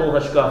compatible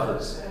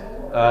hashkafas.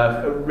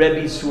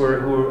 Rebbes who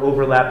are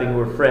overlapping, who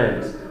are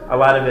friends. A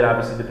lot of it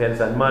obviously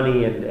depends on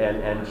money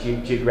and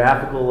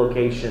geographical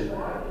location.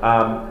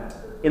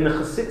 In the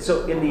Hasidic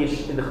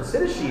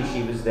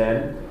yeshivas,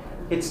 then,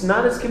 it's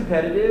not as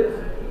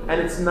competitive, and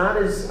it's not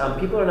as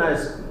people are not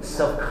as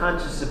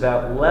self-conscious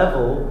about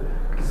level,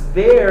 because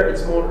there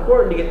it's more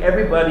important to get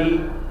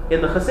everybody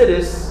in the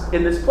Hasidus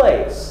in this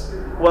place.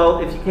 Well,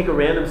 if you take a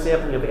random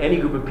sampling of any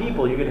group of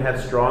people, you're going to have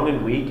strong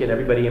and weak and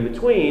everybody in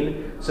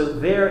between. So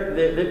there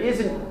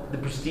isn't the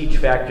prestige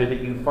factor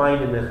that you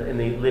find in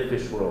the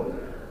Litvish world.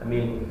 I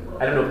mean,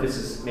 I don't know if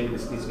this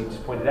needs to be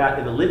just pointed out.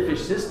 In the Litvish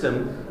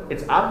system,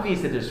 it's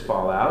obvious that there's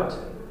fallout.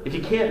 If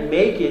you can't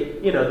make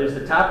it, there's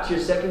the top tier,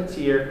 second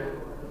tier.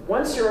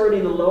 Once you're already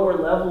in the lower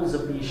levels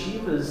of the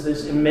yeshivas,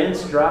 there's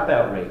immense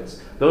dropout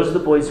rates. Those are the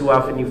boys who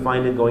often you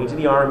find in going to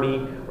the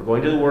army or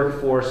going to the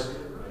workforce,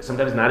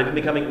 sometimes not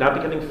becoming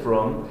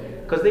frum,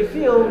 because they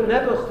feel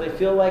nebuch, they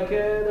feel like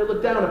they're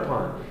looked down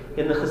upon.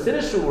 In the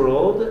Hasidic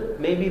world,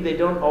 maybe they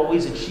don't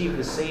always achieve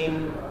the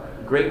same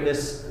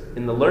greatness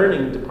in the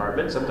learning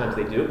department. Sometimes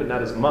they do, but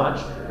not as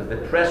much, because the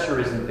pressure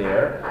isn't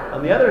there.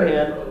 On the other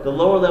hand, the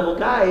lower level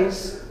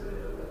guys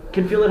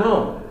can feel at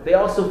home. They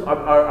also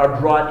are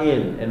brought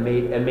in and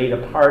made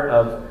a part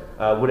of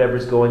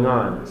whatever's going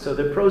on. So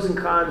there are pros and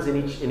cons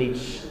in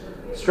each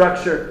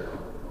structure.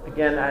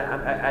 Again,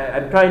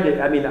 I'm trying to,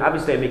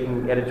 obviously I'm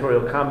making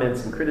editorial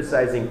comments and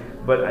criticizing,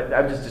 but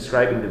I'm just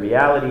describing the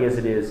reality as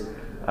it is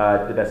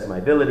to the best of my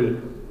ability.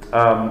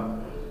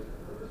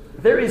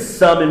 There is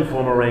some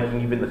informal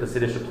ranking even in the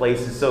Hasidic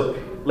places. So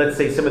let's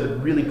say some of the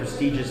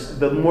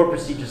more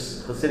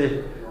prestigious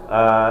Hasidic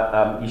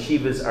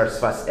yeshivas are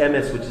Sfas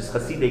Emes, which is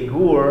Hasidei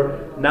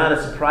Gur. Not a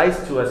surprise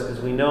to us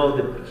because we know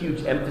the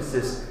huge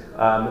emphasis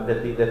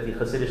that the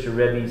Hasidic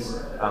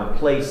Rebbe's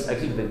placed,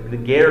 actually the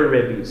Ger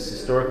Rebbe's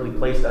historically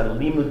placed on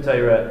Limud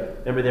Torah.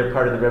 Remember, they're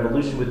part of the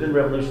revolution. Within the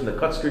revolution, the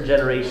Kutzker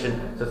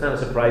generation. So it's not a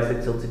surprise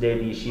that till today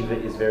the yeshiva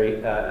is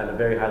very on a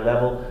very high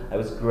level. I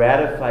was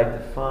gratified to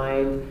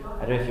find.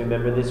 I don't know if you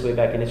remember this way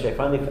back in history.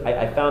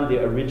 I found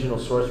the original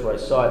source where I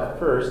saw it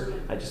first.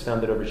 I just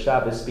found it over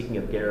Shabbos. Speaking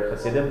of Ger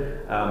Hasidim,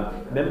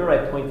 remember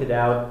I pointed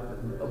out.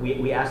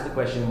 We asked the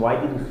question: why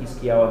didn't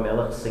Chizkiyahu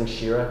HaMelech sing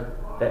Shira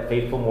that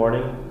fateful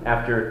morning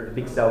after the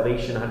big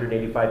salvation,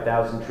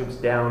 185,000 troops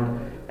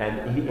down, and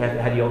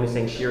had he only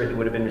sang Shira, he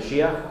would have been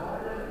Mashiach?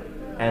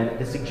 And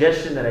the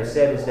suggestion that I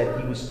said is that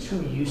he was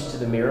too used to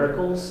the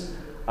miracles.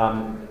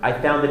 I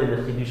found it in the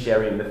Chidush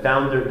Arim. The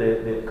founder,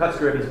 the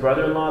Kutzker Rebbe's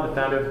brother-in-law, the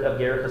founder of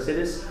Ger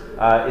Hasidus,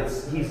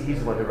 he's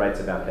the one who writes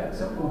about that.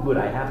 So, good,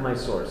 I have my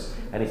source.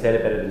 And he said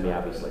it better than me,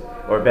 obviously,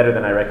 or better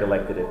than I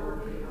recollected it.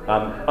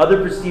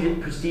 Other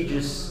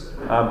prestigious,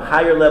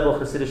 higher-level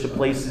Hasidic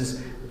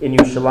places in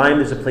Yerushalayim,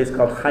 there's a place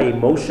called Chayei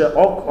Moshe,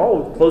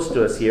 all close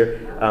to us here.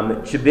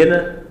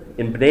 Chibina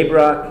in Bnei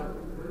Brak.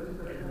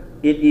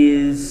 It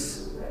is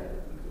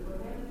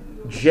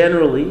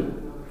generally,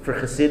 for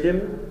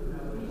Hasidim,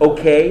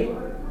 okay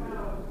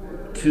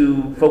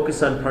to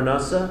focus on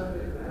Parnasa,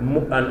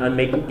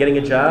 on getting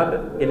a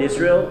job in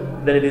Israel,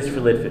 than it is for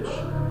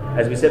Litvish.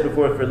 As we said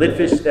before, for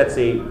Litvish, that's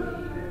a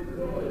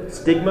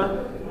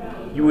stigma.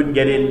 You wouldn't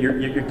get in.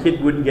 Your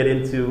kid wouldn't get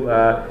into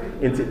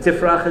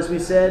Tifrach, as we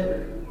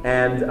said.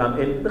 And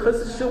in the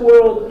Chassidus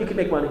world, you can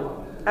make money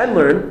and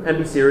learn and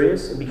be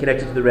serious and be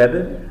connected to the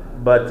Rebbe.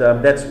 But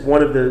that's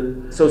one of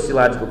the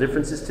sociological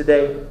differences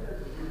today.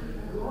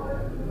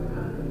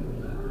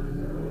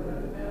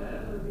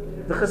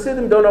 The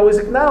Hasidim don't always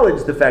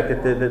acknowledge the fact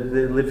that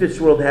the Litvish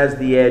world has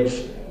the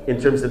edge in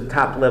terms of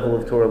top level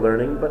of Torah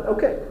learning, but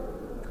okay.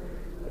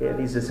 Yeah,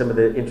 these are some of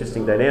the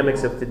interesting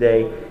dynamics of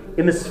today.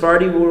 In the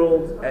Sephardi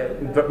world,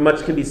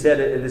 much can be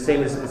said, the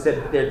same as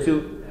said there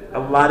too, a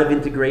lot of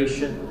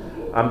integration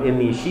in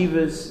the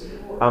yeshivas.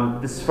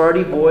 The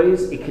Sephardi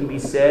boys, it can be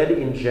said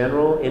in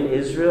general in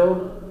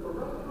Israel,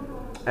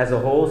 as a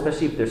whole,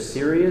 especially if they're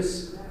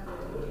serious,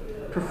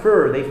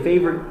 they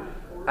favor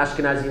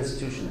Ashkenazi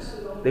institutions.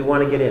 They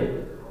want to get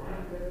in.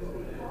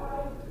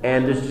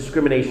 And there's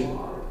discrimination.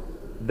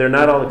 They're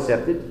not all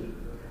accepted.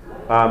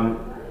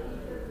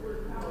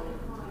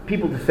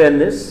 People defend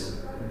this.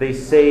 They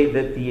say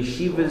that the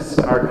yeshivas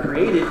are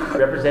created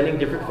representing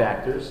different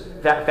factions,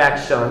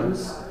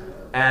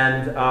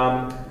 and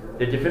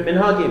they're different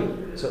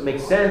minhagim. So it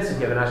makes sense if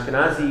you have an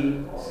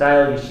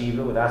Ashkenazi-style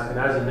yeshiva with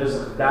Ashkenazi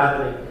nusach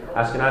davening,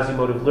 Ashkenazi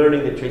mode of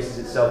learning that traces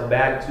itself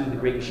back to the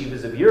great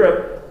yeshivas of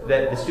Europe,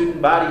 that the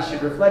student body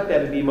should reflect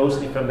that and be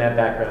mostly from that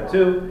background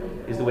too,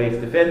 is the way it's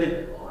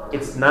defended.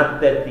 It's not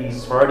that the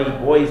Sephardi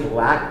boys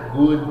lack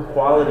good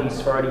quality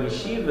Sephardi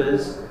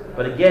yeshivas,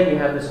 but again, you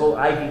have this whole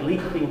Ivy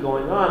League thing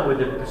going on where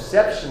the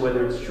perception,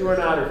 whether it's true or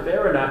not or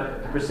fair or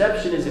not, the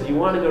perception is if you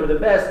want to go to the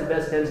best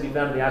tends to be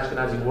found in the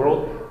Ashkenazi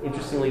world.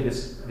 Interestingly,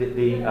 the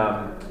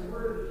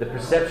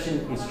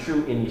perception is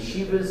true in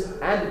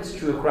yeshivas and it's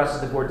true across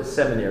the board to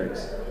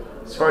seminaries.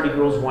 Sephardi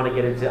girls want to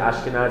get into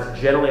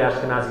generally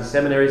Ashkenazi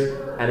seminaries,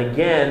 and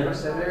again... Are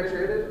seminaries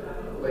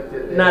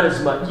rated? Not as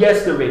much.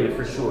 Yes, they're rated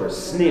for sure.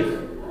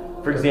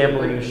 SNF, for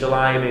example, in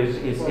Yerushalayim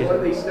is... Well,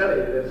 what do they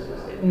study?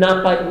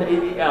 Not by...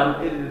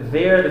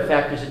 there, the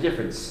factors are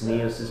different.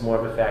 SNEOS is more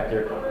of a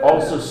factor.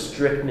 Also,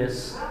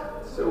 strictness.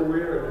 So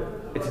weird.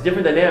 It's a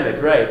different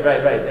dynamic, right.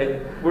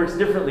 It works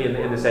differently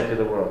in the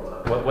secular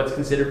world. What's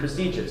considered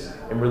prestigious.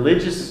 In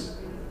religious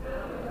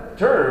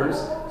terms,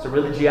 so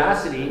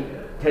religiosity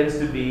tends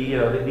to be,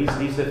 these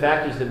are the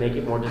factors that make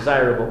it more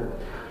desirable.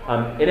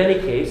 In any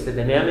case, the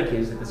dynamic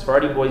is that the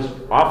Sephardi boys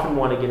often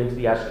want to get into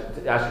the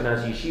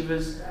Ashkenazi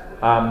yeshivas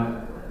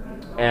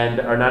and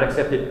are not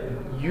accepted.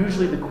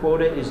 Usually the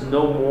quota is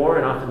no more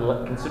and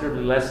often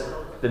considerably less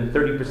than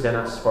 30%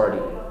 on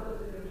Sephardi.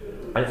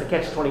 And it's a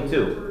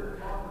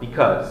catch-22,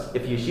 because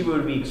if yeshiva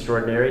would be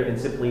extraordinary and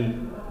simply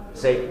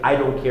say, I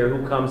don't care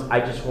who comes,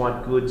 I just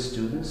want good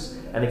students,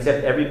 and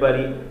accept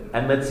everybody,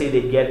 and let's say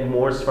they get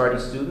more Sephardi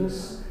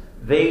students,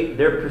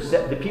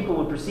 the people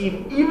would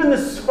perceive, even the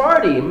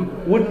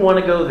Sephardim wouldn't want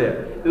to go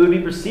there. It would be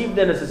perceived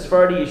then as a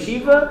Sephardi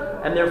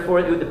yeshiva, and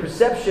therefore the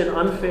perception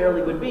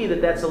unfairly would be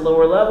that that's a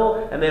lower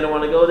level, and they don't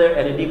want to go there,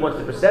 and indeed once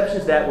the perception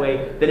is that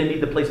way, then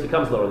indeed the place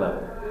becomes lower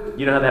level.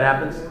 You know how that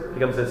happens? It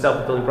becomes a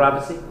self-fulfilling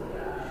prophecy.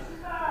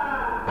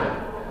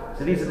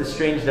 So these are the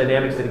strange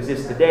dynamics that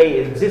exist today.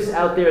 It exists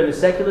out there in the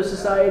secular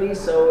society,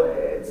 so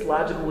it's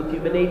logical with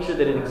human nature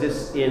that it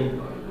exists in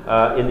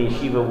the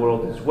yeshiva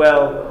world as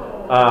well.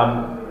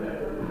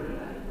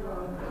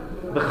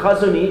 The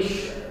Chazon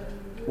Ish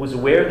was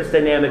aware of this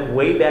dynamic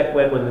way back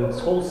when this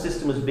whole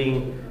system was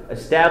being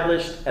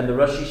established and the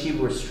Rosh Yeshiva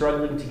were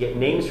struggling to get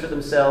names for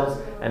themselves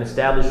and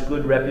establish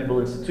good, reputable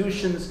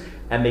institutions,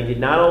 and they did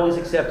not always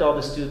accept all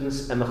the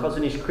students, and the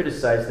Chazon Ish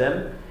criticized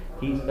them.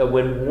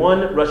 When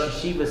one Rosh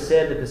Yeshiva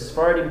said that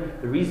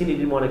the reason he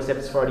didn't want to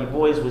accept Sephardi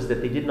boys was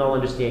that they didn't all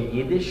understand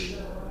Yiddish,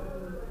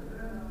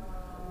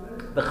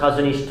 the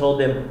Chazon Ish told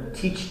them,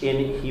 teach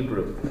in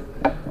Hebrew.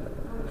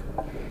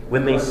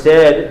 When they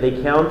said,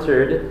 they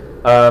countered,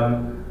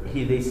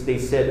 they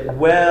said,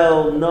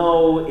 well,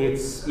 no,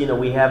 it's,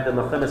 we have the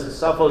Mechemes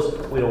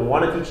Safos, we don't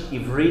want to teach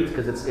Ivrit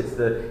because it's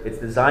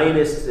the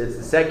Zionists, it's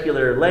the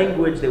secular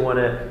language, they want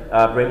to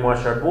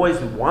brainwash our boys,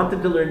 we want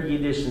them to learn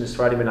Yiddish, and the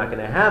Sephardim are not going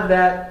to have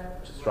that,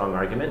 which is a strong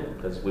argument,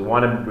 because we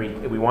want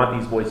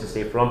these boys to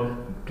stay from.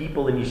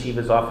 People in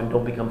yeshivas often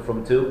don't become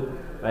from too.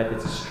 Right?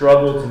 It's a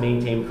struggle to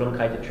maintain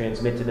frumkeit, to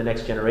transmit to the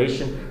next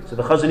generation. So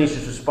the Chazon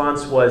Ish's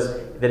response was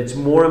that it's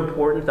more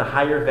important, the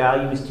higher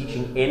value is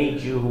teaching any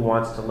Jew who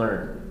wants to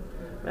learn.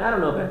 I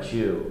don't know about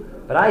you,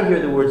 but I hear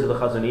the words of the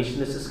Chazon Ish in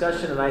this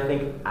discussion, and I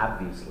think,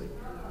 obviously,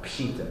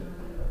 pshita.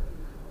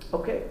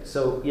 Okay,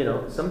 so,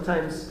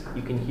 sometimes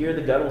you can hear the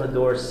Gadol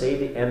Hador say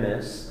the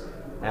emes,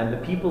 and the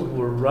people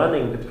who are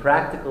running the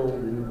practical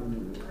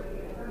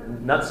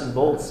nuts and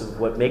bolts of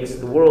what makes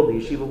the world, the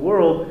yeshiva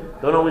world,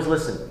 don't always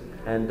listen.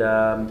 And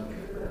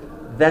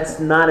that's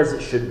not as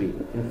it should be.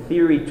 In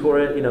theory,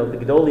 Torah, the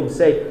Gedolim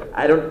say,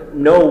 I don't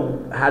know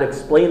how to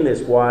explain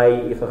this, why,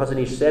 if the Chazon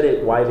Ish said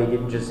it, why they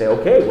didn't just say,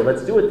 okay, well,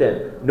 let's do it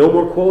then. No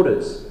more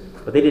quotas.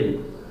 But they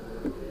didn't.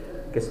 I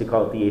guess they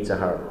call it the Yetzer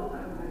Hara.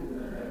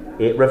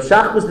 Rav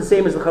Shach was the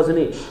same as the Chazon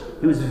Ish.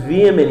 He was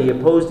vehement. He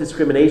opposed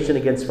discrimination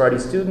against Sephardi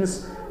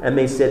students, and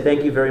they said,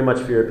 thank you very much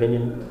for your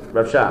opinion,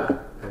 Rav Shach.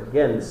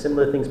 Again,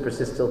 similar things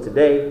persist till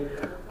today.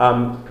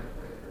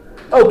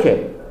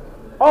 Okay.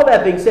 All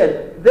that being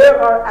said,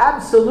 there are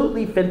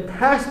absolutely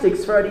fantastic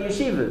Sephardi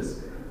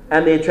yeshivas,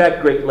 and they attract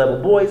great level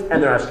boys,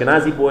 and there are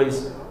Ashkenazi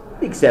boys,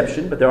 the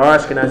exception, but there are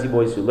Ashkenazi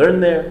boys who learn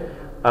there.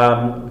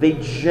 They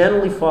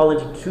generally fall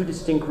into two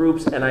distinct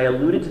groups, and I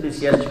alluded to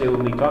this yesterday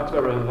when we talked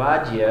about Rav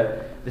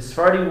Ovadia. The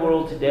Sephardi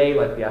world today,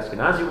 like the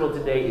Ashkenazi world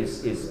today,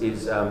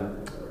 is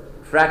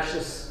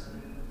fractious.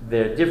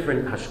 There are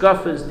different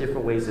hashkafas,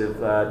 different ways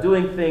of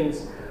doing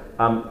things.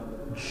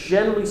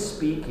 Generally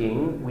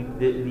speaking,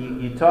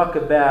 you talk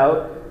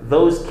about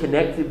those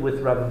connected with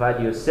Rav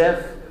Ovadia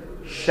Yosef,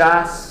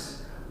 Shas,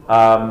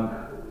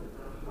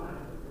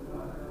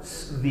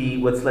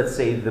 let's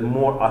say the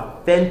more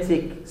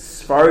authentic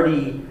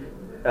Sephardi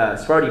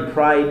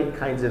pride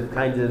kinds of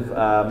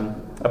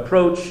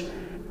approach,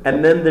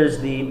 and then there's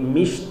the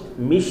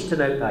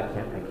Mishtana. I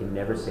can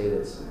never say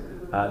this.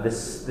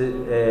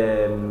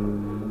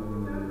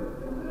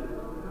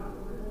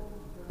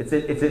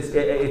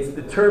 It's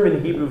the term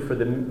in Hebrew for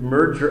the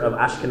merger of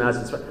Ashkenaz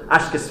and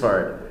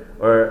Ashkesfard,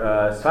 or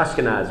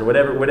Svashkenaz, or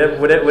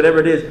whatever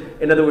it is.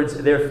 In other words,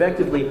 they're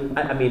effectively,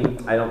 I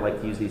don't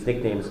like to use these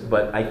nicknames,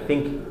 but I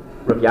think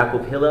Rav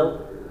Yaakov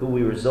Hillel, who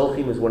we were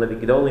Zolchim, is one of the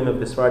Gedolim of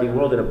the Sephardi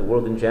world and of the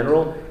world in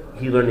general.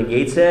 He learned in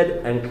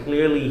Gateshead, and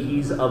clearly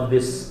he's of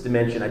this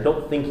dimension. I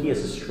don't think he has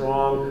a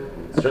strong,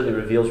 certainly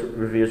reveres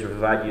Rav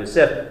Ovadia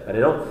Yosef, but I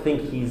don't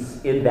think he's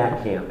in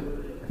that camp.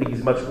 I think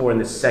he's much more in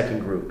the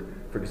second group.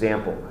 For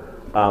example,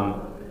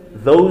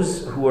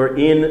 those who are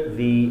in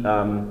the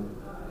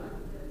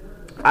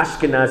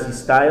Ashkenazi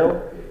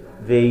style,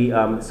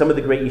 some of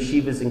the great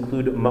yeshivas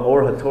include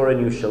Ma'or HaTorah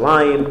in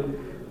Yerushalayim.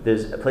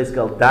 There's a place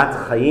called Dat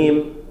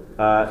Chaim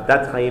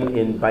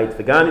in Beit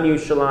Vegan in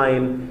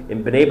Yerushalayim.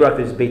 In Bnei Brak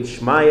there's Beit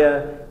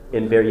Shmaya.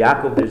 In Ber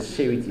Yaakov there's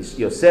Sherit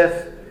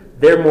Yosef.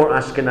 They're more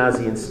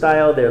Ashkenazi in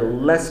style. They're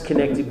less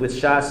connected with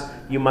Shas.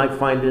 You might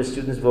find their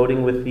students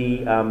voting with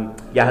the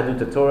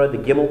Yahadut Torah, the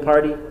Gimel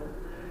party.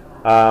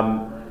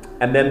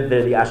 And then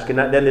there's the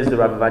Ashkenaz. Then there's the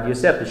Rav Ovadia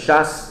Yosef, the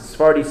Shas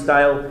Sephardi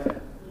style.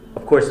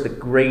 Of course, the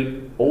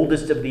great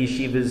oldest of the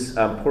yeshivas,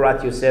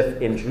 Porat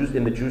Yosef in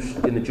the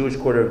Jewish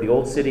quarter of the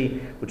Old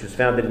City, which was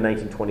founded in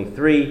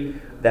 1923.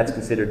 That's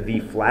considered the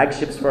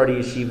flagship Sephardi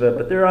yeshiva.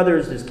 But there are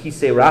others. There's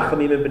Kisei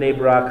Rachamim in Bnei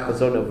Brak,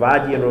 Chazon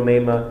Ovadia in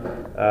Romema.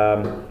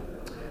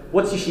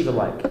 What's yeshiva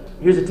like?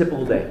 Here's a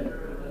typical day.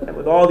 And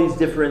with all these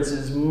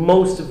differences,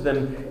 most of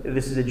them,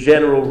 this is a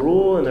general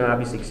rule, and there are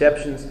obviously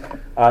exceptions.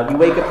 You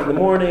wake up in the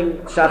morning,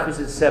 Shachris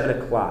is 7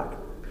 o'clock.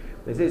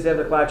 They say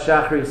 7 o'clock,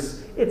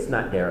 Shachris, it's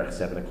not derech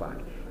 7 o'clock.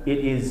 It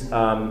is,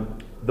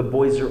 the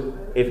boys are,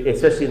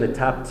 especially in the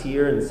top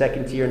tier, and the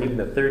second tier, and even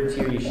the third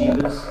tier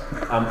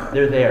yeshivas,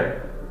 they're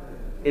there.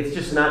 It's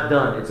just not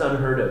done. It's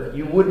unheard of.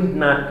 You wouldn't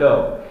not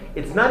go.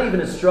 It's not even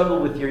a struggle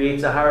with your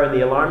Yetzer Hara and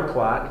the alarm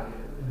clock,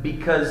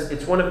 because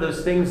it's one of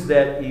those things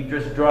that you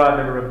just draw. I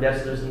remember Rav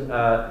Dessler's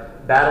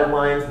battle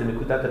lines, the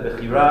Nekutat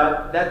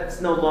HaBechira.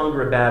 That's no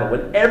longer a battle.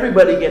 When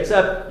everybody gets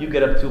up, you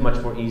get up too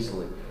much more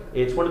easily.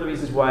 It's one of the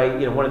reasons why,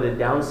 one of the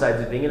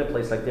downsides of being in a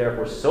place like Derek,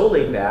 we're so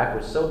laid back,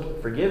 we're so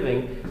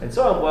forgiving, and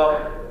so on.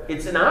 Well,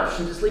 it's an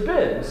option to sleep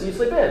in. So you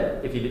sleep in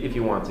if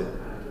you want to.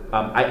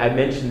 I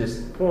mentioned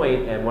this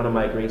point, and one of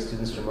my great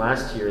students from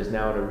last year is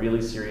now in a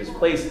really serious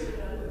place.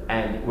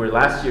 And where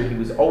last year he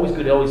was always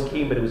good, always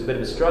came, but it was a bit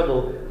of a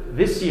struggle.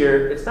 This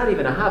year, it's not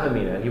even a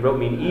havamina. He wrote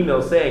me an email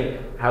saying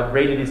how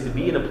great it is to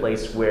be in a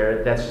place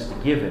where that's just a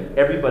given.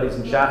 Everybody's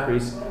in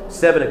Shachris,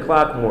 7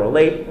 o'clock, more or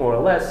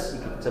less.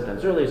 You can,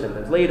 sometimes earlier,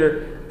 sometimes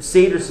later.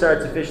 Seder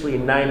starts officially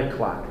at 9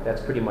 o'clock.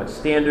 That's pretty much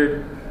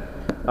standard.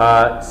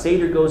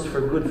 Seder goes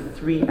for a good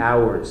 3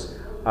 hours.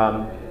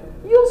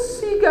 you'll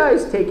see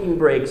guys taking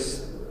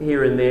breaks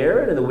here and there,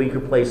 and in the weaker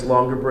place,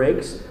 longer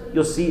breaks.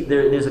 You'll see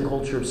there's a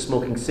culture of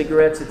smoking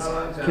cigarettes. It's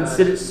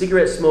considered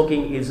cigarette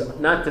smoking is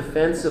not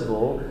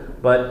defensible,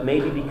 but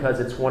maybe because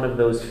it's one of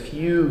those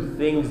few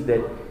things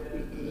that,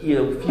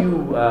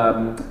 few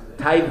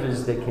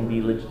taivas that can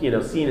be,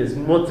 seen as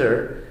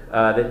mutter.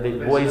 That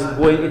boys,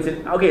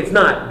 it's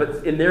not,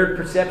 but in their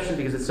perception,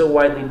 because it's so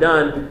widely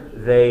done,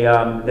 they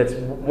that's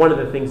one of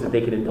the things that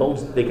they can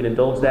indulge. They can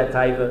indulge that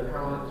taiva.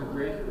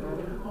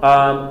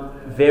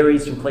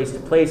 Varies from place to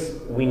place.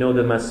 We know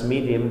the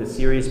masmidim, the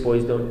serious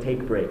boys, don't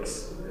take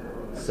breaks.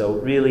 So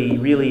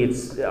really,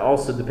 it's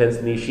also depends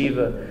on the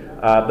yeshiva.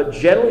 But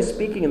generally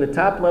speaking, in the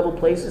top level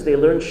places, they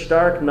learn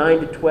stark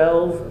 9 to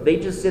 12. They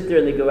just sit there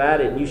and they go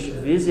at it. And you should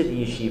visit a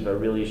yeshiva, a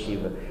real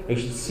yeshiva. And you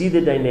should see the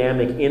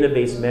dynamic in a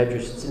base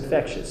medrash. It's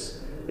infectious.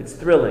 It's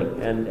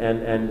thrilling.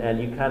 And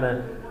you kind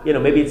of,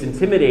 maybe it's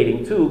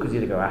intimidating too, because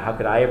you go, how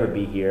could I ever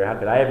be here? How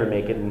could I ever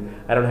make it? And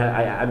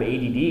I'm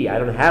ADD. I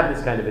don't have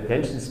this kind of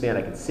attention span.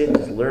 I can sit and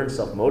just learn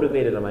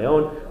self-motivated on my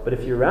own. But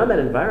if you're around that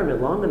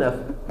environment long enough,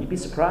 you'd be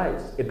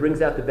surprised. It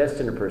brings out the best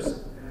in a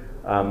person.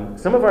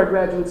 Some of our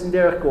graduates in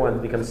Derech go on to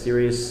become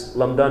serious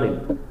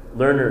lamdanim,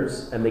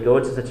 learners, and they go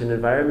into such an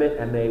environment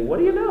and what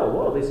do you know?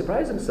 Whoa, they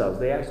surprise themselves.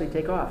 They actually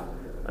take off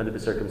under the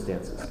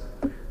circumstances.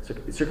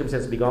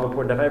 Circumstances being all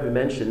important. If I ever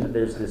mentioned,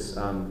 there's this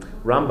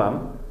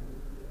Rambam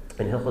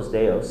in Hilchos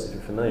Deos, if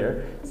you're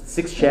familiar. It's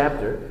the 6th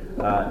chapter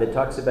that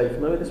talks about, you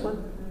familiar with this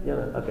one? Yeah,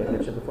 okay, I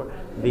mentioned it before.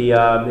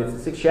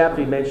 It's the 6th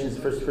chapter. He mentions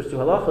first 2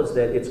 halachos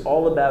that it's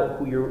all about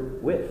who you're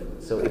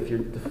with. So if you're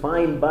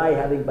defined by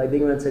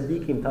being around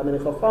tzaddikim, talmidei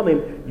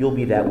chachamim, you'll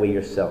be that way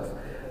yourself.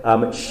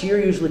 Shir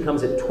usually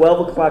comes at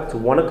 12 o'clock to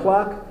 1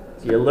 o'clock.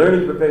 So you're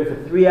learning, preparing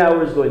for 3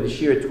 hours, going to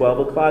shir at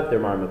 12 o'clock.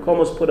 There are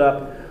makomos put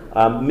up.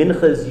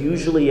 Mincha is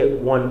usually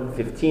at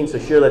 1:15. So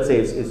shir, let's say,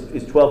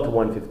 is 12 to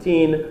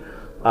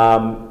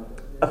 1:15.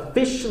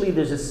 Officially,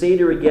 there's a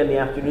Seder again. The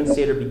afternoon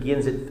Seder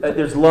begins at,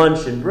 there's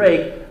lunch and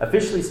break.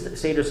 Officially,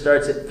 Seder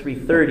starts at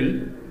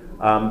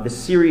 3:30. The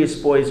serious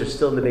boys are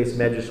still in the base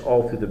medrash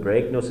all through the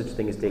break. No such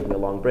thing as taking a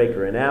long break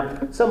or a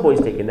nap. Some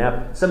boys take a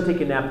nap. Some take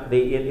a nap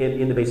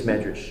in the base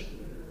medrash.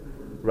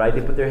 Right?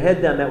 They put their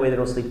head down. That way they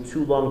don't sleep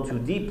too long, too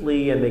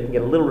deeply, and they can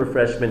get a little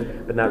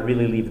refreshment, but not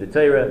really leave the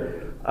Torah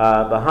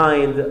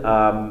behind.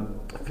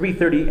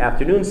 3:30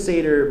 afternoon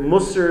Seder.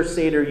 Musar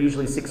Seder,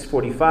 usually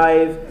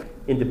 6:45.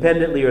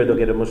 Independently, or they'll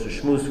get a Musar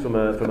Shmuz from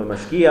a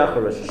Mashgiach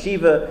or Rosh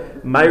Yeshiva.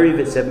 Ma'ariv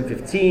at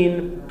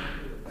 7:15.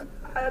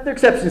 There are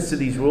exceptions to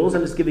these rules.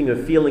 I'm just giving you a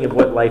feeling of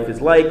what life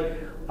is like.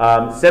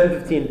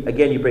 7:15,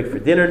 again, you break for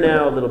dinner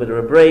now, a little bit of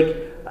a break.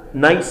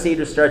 Night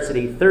Seder starts at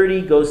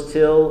 8:30, goes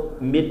till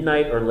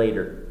midnight or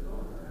later.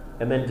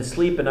 And then to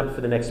sleep and up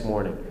for the next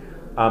morning.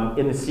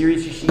 In the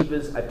serious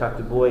yeshivas, I've talked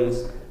to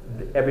boys.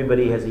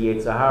 Everybody has a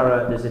Yetzer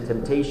Hara. There's a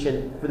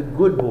temptation for the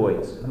good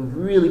boys who've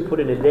really put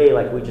in a day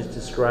like we just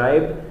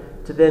described,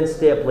 to then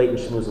stay up late and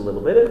schmooze a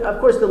little bit. And of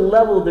course, the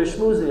level of their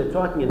schmoozing, they're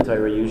talking in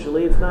Torah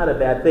usually, it's not a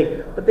bad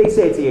thing, but they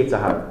say it's a Yetzer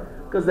Hara,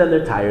 because then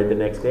they're tired the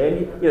next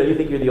day. And you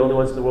think you're the only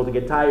ones in the world to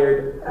get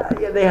tired.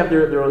 They have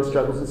their own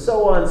struggles and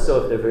so on,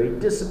 so if they're very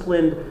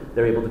disciplined,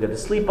 they're able to get to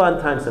sleep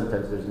on time.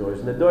 Sometimes there's noise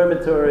in the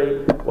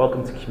dormitory.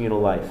 Welcome to communal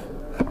life.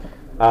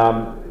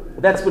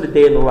 That's what a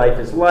day in the life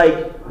is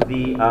like.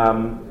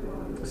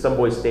 Some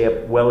boys stay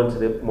up well into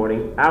the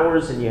morning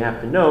hours, and you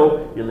have to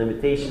know your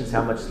limitations,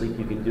 how much sleep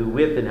you can do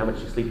with and how much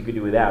sleep you can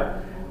do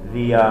without.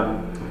 The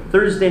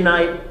Thursday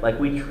night, like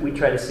we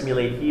try to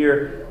simulate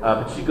here,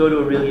 but you go to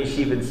a real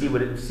yeshiva and see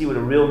what a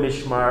real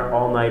mishmar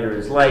all-nighter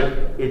is like.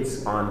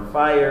 It's on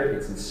fire,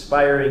 it's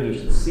inspiring, you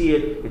should see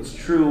it, it's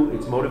true,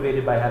 it's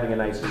motivated by having a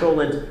nice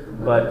cholent,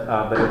 but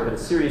a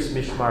serious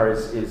mishmar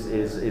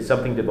is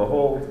something to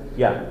behold.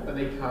 Yeah? Are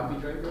they coffee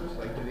drinkers?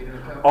 Like, do they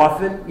drink coffee?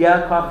 Often,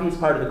 yeah, coffee is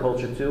part of the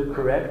culture too,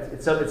 correct.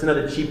 It's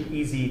another cheap,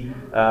 easy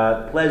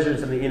pleasure,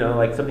 something,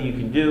 like something you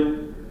can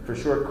do. For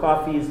sure,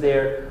 coffee is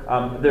there.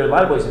 There are a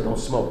lot of boys that don't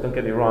smoke. Don't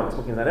get me wrong,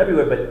 smoking's not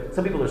everywhere, but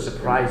some people are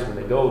surprised when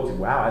they go to,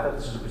 wow, I thought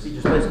this was a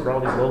prestigious place for all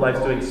these lowlifes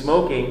doing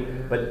smoking,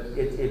 but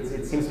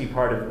it seems to be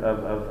part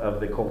of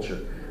the culture.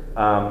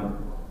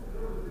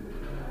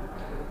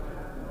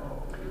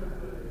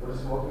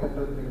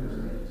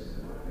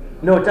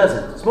 No, it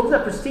doesn't. Smoking's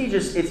not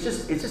prestigious. It's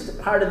just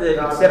part of the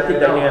accepted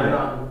dynamic.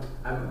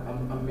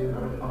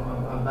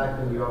 I'm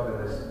backing you up in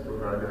this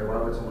regard. Why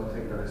would someone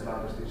think that it's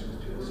not prestigious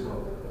to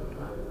smoke?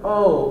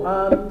 Oh,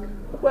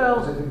 well.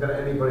 Does it think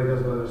that anybody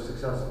does whether it's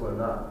successful or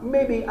not?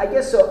 Maybe, I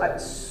guess so.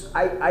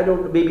 I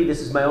don't, maybe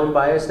this is my own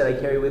bias that I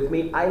carry with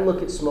me. I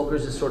look at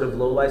smokers as sort of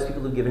low-lives,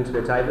 people who give into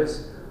their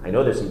taivas. I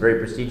know there's some very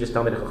prestigious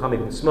talmidei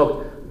chachamim who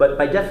smoke, but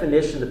by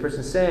definition, the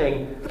person's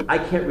saying, I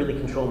can't really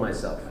control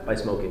myself by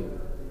smoking.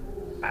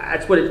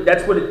 That's what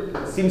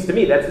it seems to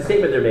me. That's the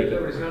statement they're making.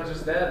 But it's not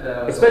just that,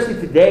 though. Especially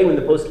today, when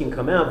the poskim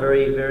come out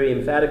very, very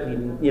emphatically,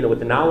 with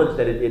the knowledge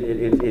that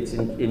it's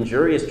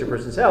injurious to a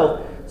person's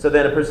health. So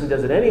then a person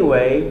does it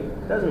anyway.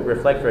 It doesn't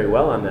reflect very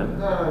well on them.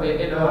 No, to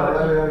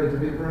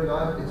be very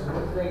honest, it's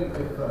one thing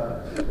if,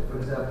 for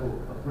example,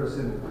 a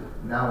person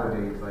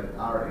nowadays, like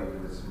our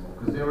age, would smoke,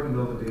 because they already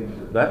know the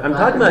danger. But I'm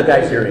talking about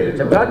guys your age.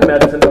 I'm talking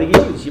about some big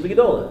issues, Yeshiva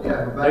Gedola.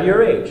 Yeah, but they're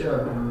your age.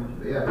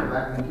 Yeah, but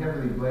back then you can't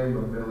really blame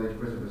a middle-aged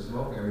person for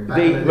smoking. I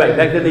mean, back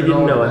then they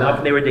didn't know, and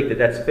often they were addicted.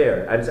 That's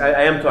fair.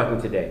 I am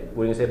talking today.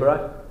 What are you going to say,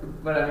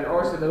 Barak? But I mean,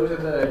 also those are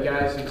the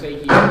guys who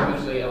take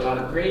usually a lot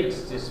of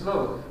breaks to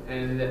smoke,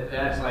 and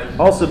that's like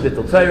also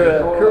bittul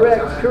Torah.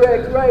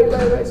 Correct.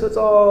 Right. So it's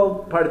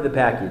all part of the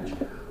package.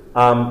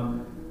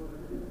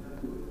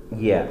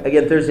 Yeah.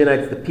 Again, Thursday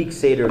night's the peak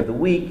seder of the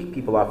week.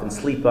 People often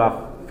sleep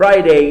off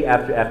Friday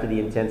after the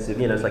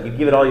intensive. It's like you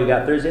give it all you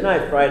got Thursday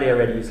night. Friday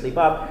already you sleep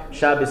off.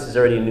 Shabbos is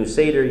already a new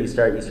seder. You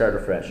start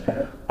afresh.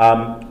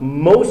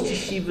 Most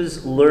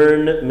yeshivas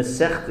learn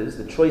mesechtas,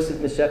 the choice of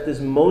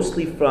mesechtas,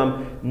 mostly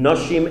from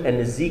Noshim and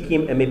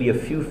Nezikim, and maybe a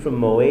few from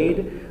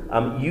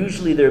Moed.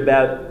 Usually they're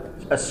about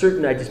a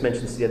certain. I just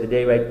mentioned this the other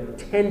day, right?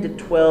 10 to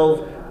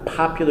 12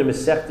 popular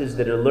mesechtas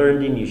that are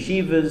learned in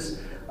yeshivas.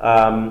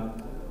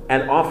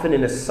 And often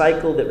in a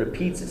cycle that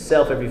repeats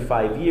itself every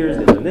 5 years.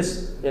 They learn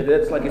this, and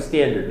that's like a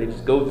standard. They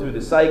just go through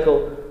the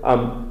cycle.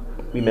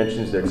 We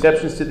mentioned there are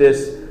exceptions to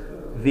this.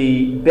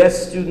 The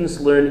best students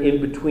learn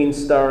in between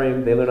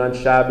starim. They learn on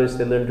Shabbos.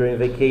 They learn during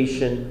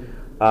vacation.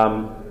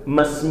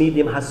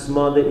 Masmidim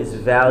hasmada is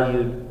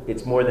valued.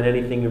 It's more than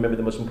anything. You remember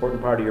the most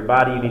important part of your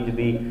body. You need to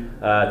be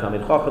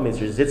Talmid Chacham. It's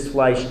your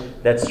Sitzfleisch.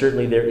 That's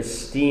certainly they're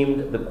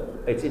esteemed.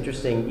 It's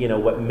interesting,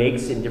 what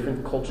makes in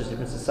different cultures,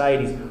 different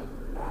societies,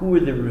 who are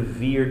the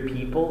revered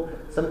people.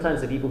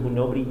 Sometimes the people who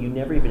you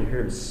never even hear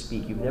him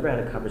speak. You've never had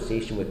a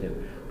conversation with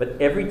him. But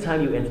every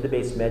time you enter the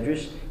base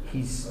medrash,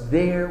 he's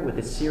there with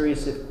a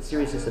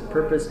seriousness of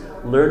purpose,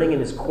 learning in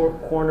his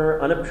corner,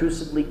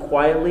 unobtrusively,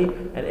 quietly,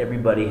 and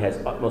everybody has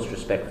utmost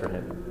respect for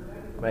him.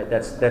 Right?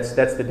 That's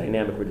the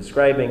dynamic we're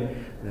describing.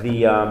 To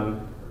be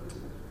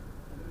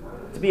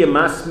a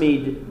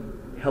masmid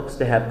helps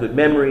to have good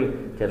memory,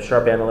 to have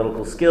sharp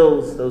analytical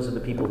skills. Those are the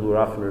people who are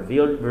often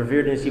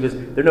revered in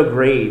yeshivas. There are no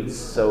grades,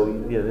 so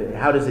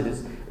how does it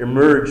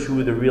emerge who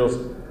are the real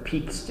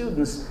peak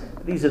students?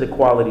 These are the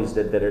qualities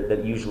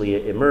that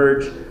usually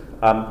emerge.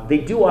 They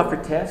do offer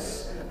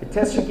tests. The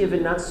tests are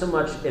given not so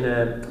much in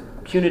a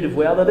punitive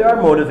way, although there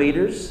are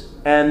motivators,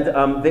 and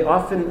they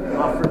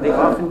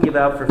often give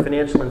out for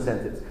financial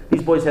incentives.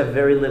 These boys have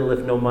very little, if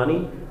no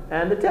money.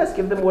 And the tests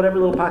give them whatever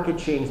little pocket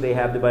change they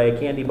have to buy a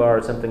candy bar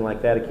or something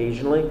like that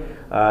occasionally,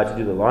 to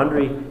do the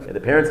laundry. The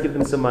parents give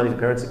them some money. The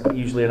parents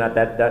usually are not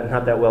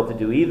that well to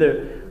do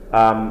either.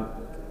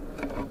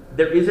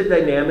 There is a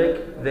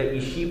dynamic that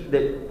you can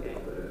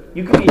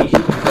be a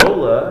yeshiva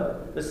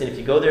gedola. Listen, if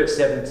you go there at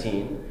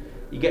 17,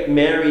 you get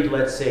married,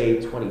 let's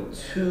say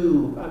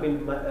 22. I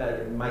mean,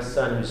 my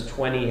son who's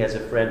 20 has a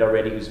friend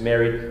already who's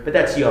married, but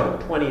that's young.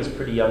 20 is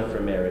pretty young for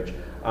marriage.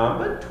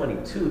 But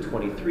 22,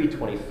 23,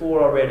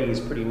 24 already is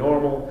pretty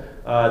normal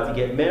to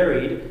get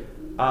married.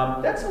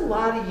 That's a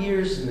lot of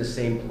years in the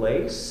same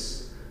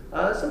place.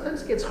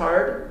 Sometimes it gets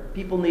hard.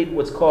 People need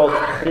what's called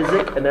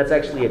chizik, and that's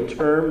actually a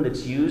term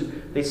that's used.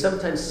 They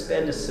sometimes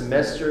spend a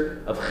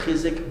semester of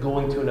chizik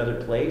going to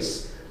another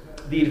place.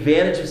 The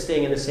advantage of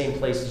staying in the same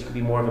place is you can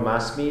be more of a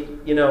masmid.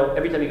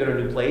 Every time you go to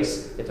a new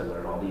place, you have to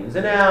learn all the ins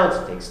and outs.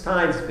 It takes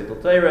time. It's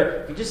bittul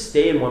Torah. If you just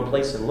stay in one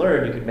place and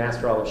learn, you could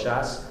master all of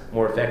Shas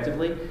more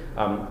effectively.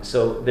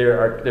 So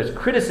there's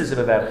criticism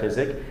about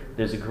chizik.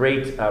 There's a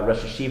great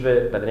Rosh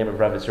Yeshiva by the name of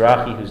Rav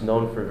Mizrahi who's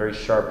known for a very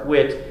sharp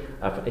wit.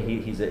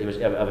 He was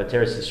of a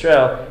Teres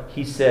Yisrael.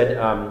 He said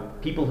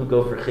people who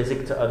go for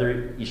chizik to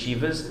other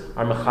yeshivas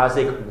are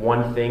mechazik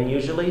one thing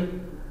usually: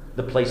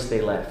 the place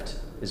they left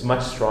is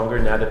much stronger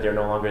now that they're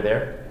no longer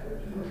there.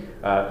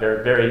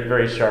 They're very,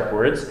 very sharp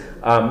words.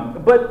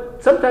 But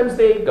sometimes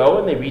they go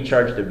and they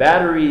recharge their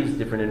batteries,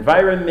 different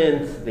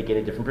environments, they get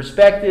a different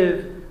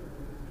perspective.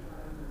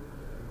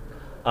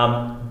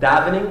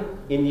 Davening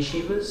in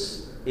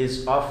yeshivas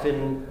is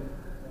often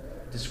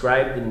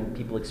described in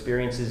people's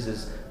experiences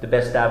as the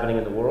best davening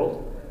in the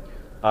world.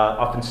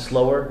 Often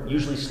slower,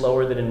 usually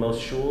slower than in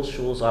most shuls.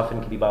 Shuls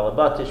often can be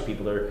balabatish.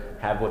 People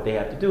have what they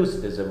have to do. So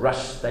there's a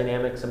rush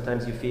dynamic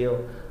sometimes you feel.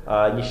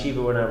 In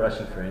yeshiva, we're not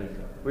rushing for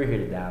anything. We're here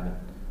to daven.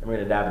 And we're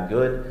going to daven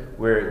good.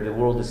 Where the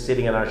world is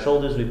sitting on our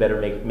shoulders, we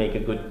better make a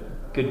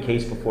good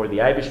case before the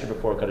Eibishter,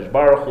 before Kadosh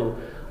Baruch Hu.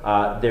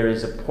 There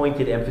is a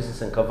pointed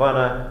emphasis on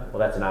kavana. Well,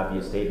 that's an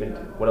obvious statement.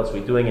 What else are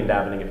we doing in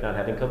davening if not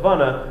having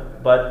kavana?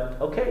 But,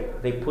 okay,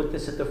 they put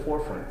this at the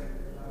forefront.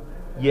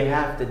 You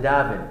have to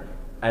daven.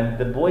 And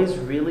the boys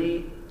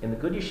really, in the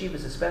good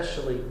yeshivas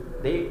especially,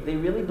 they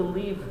really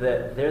believe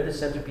that they're the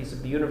centerpiece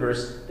of the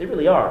universe. They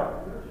really are.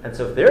 And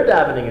so if their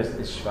davening is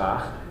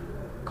shvach,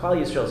 Klal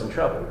Yisrael's in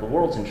trouble. The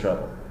world's in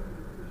trouble.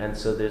 And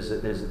so there's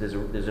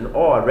an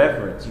awe, a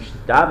reverence. You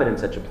should daven in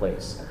such a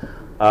place.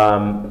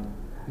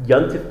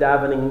 Yontif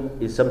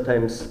davening is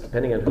sometimes,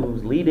 depending on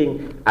who's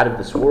leading, out of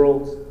this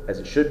world, as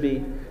it should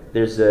be.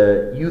 There's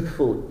a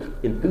youthful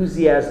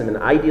enthusiasm and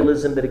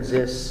idealism that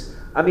exists.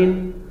 I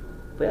mean,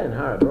 and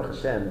Baruch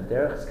Hashem,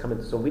 Derech is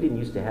coming. So we didn't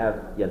used to have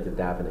Yontif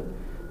davening.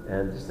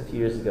 And just a few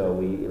years ago,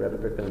 Rabbi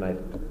Brickman and I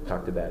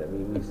talked about it.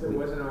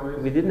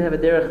 We didn't have a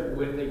derech.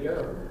 Where did they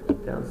go?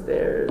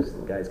 Downstairs.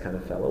 The guys kind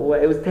of fell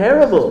away. It was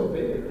terrible.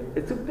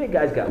 It's too big.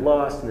 Guys got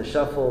lost in the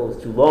shuffle.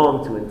 It's too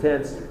long, too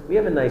intense. We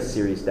have a nice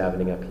serious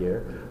davening up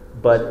here.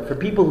 But for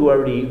people who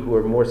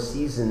are more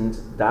seasoned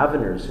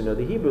daveners who know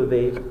the Hebrew,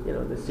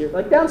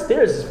 like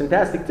downstairs is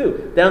fantastic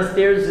too.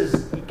 Downstairs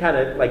is kind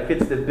of like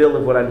fits the bill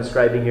of what I'm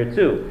describing here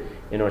too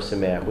in Or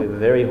Sameach. We have a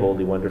very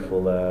holy,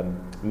 wonderful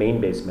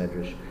main base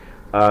medrash.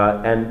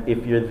 And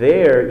if you're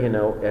there,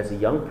 as a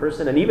young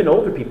person, and even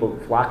older people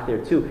flock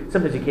there too.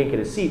 Sometimes you can't get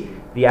a seat.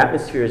 The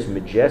atmosphere is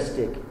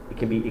majestic. It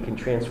can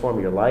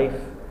transform your life.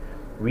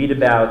 Read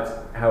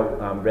about how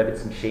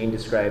Rebbetzin Shane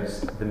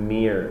describes the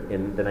Mir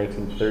in the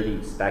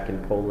 1930s back in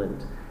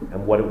Poland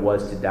and what it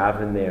was to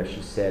daven there.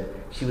 She said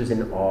she was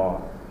in awe.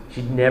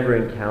 She'd never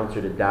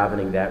encountered a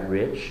davening that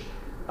rich.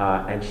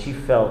 And she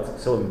felt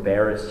so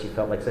embarrassed. She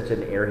felt like such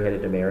an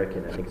airheaded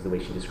American, I think is the way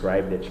she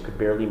described it. She could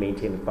barely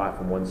maintain the thought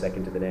from one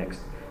second to the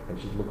next. And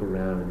she'd look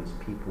around and these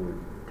people were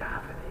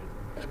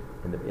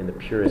davening in the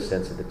purest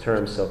sense of the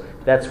term. So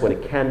that's what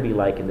it can be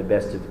like in the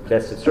best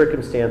of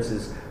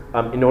circumstances.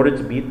 In order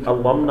to be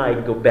alumni,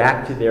 go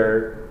back to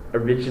their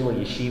original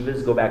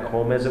yeshivas, go back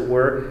home as it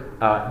were.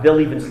 They'll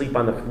even sleep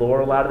on the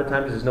floor a lot of the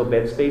time because there's no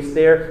bed space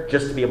there,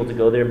 just to be able to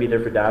go there and be there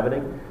for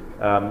davening.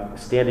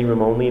 Standing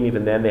room only, and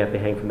even then they have to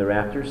hang from the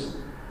rafters.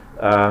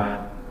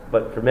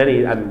 But for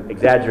many, I'm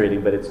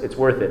exaggerating, but it's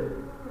worth it.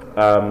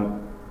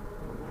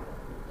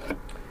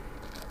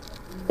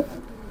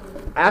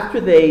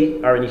 After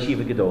they are in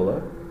Yeshiva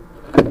Gedola,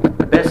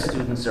 the best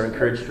students are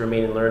encouraged to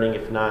remain in learning,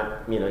 if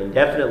not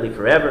indefinitely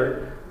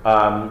forever.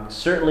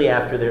 Certainly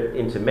after they're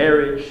into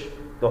marriage,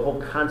 the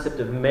whole concept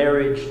of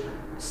marriage,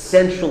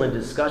 central in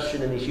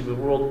discussion in the Yeshiva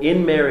world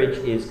in marriage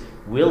is,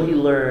 will he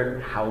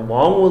learn? How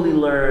long will he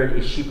learn?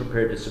 Is she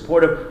prepared to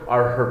support him?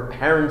 Are her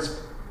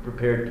parents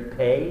prepared to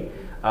pay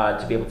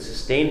to be able to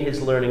sustain his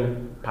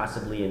learning,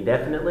 possibly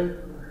indefinitely?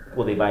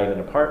 Will they buy him an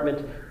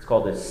apartment? It's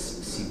called a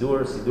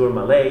Sidur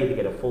Malay. They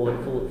get a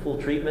full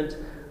treatment.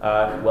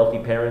 Wealthy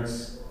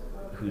parents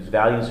whose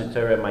values are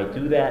Torah might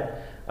do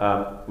that,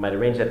 might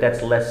arrange that.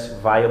 That's less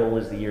viable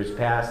as the years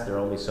pass. There are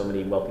only so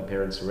many wealthy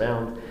parents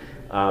around.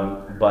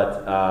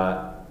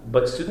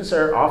 But students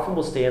often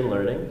will stay in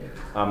learning.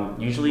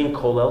 Usually in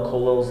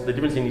Kollel, the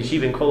difference in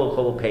yeshiva and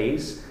Kollel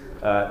pays.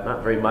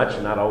 Not very much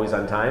and not always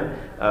on time,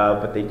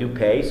 but they do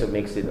pay, so it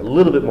makes it a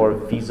little bit more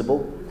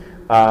feasible.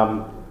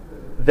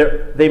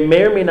 They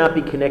may or may not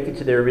be connected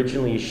to their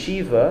original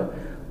yeshiva.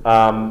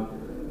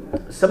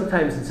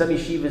 Sometimes in some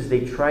yeshivas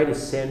they try to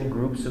send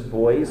groups of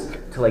boys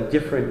to like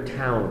different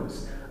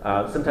towns.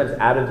 Sometimes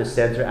out of the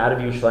center, out of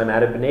Yerushalayim,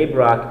 out of Bnei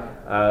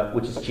Brak,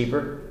 which is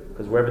cheaper,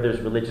 because wherever there's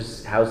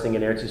religious housing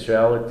in Eretz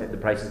Yisrael, the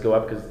prices go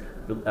up because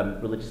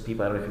religious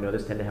people, I don't know if you know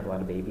this, tend to have a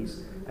lot of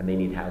babies and they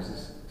need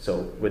houses.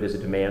 So where there's a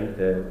demand,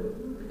 the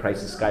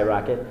prices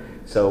skyrocket.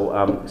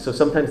 So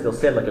sometimes they'll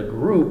send like a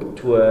group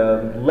to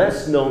a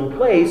less known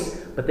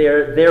place, but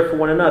they're there for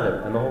one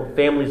another, and the whole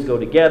families go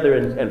together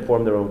and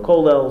form their own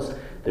kollels.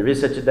 There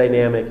is such a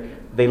dynamic.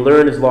 They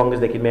learn as long as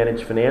they can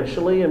manage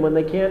financially, and when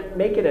they can't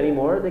make it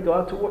anymore, they go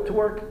out to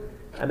work.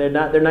 And they're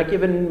not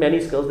given many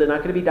skills. They're not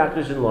going to be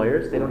doctors and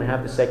lawyers. They don't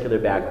have the secular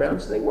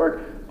background, so they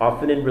work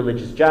often in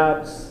religious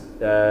jobs,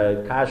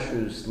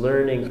 kashrus,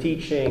 learning,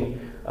 teaching,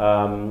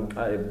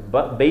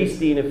 but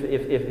basting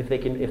if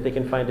they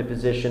can find a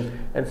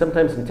position, and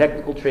sometimes in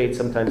technical trades.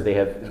 Sometimes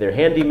they're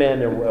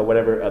handymen or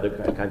whatever other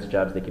kinds of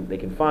jobs they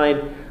can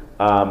find.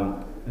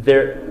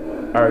 There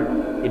are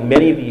in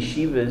many of the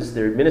yeshivas,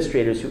 there are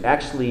administrators who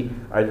actually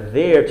are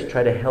there to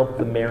try to help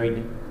the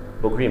married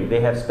Bogrim. They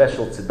have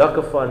special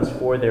tzedakah funds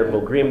for their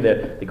Bogrim,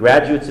 the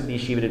graduates of the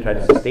yeshiva, to try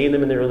to sustain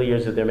them in the early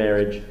years of their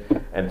marriage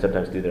and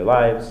sometimes through their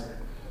lives.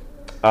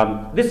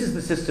 This is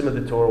the system of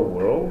the Torah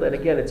world, and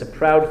again, it's a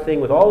proud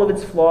thing with all of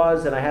its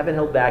flaws, and I haven't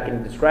held back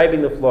in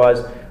describing the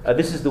flaws.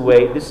 This is the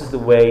way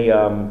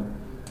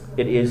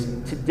it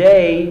is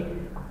today.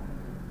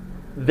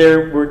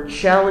 There were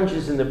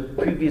challenges in the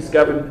previous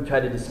government to try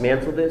to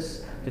dismantle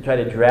this, to try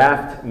to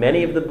draft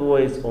many of the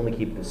boys, only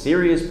keep the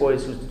serious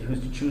boys,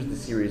 who's to choose the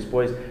serious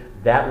boys.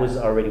 That was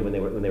already when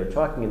they were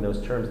talking in those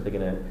terms that they're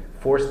going to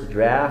force the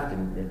draft,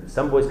 and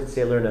some boys could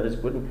say learn, others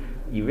wouldn't.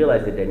 You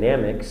realize the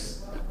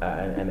dynamics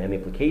and the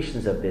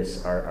implications of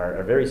this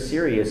are very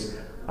serious.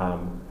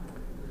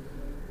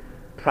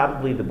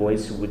 Probably the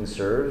boys who wouldn't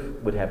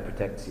serve would have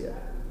protexia.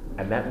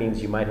 And that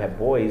means you might have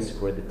boys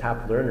who are the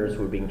top learners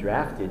who are being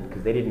drafted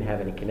because they didn't have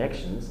any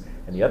connections,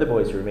 and the other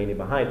boys are remaining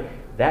behind.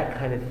 That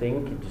kind of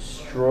thing can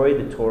destroy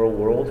the Torah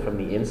world from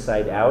the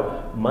inside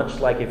out,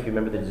 much like if you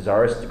remember the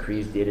Tsarist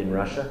decrees did in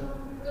Russia.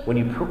 When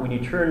you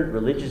turn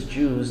religious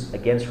Jews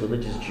against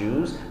religious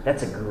Jews,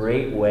 that's a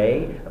great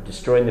way of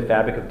destroying the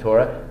fabric of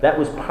Torah. That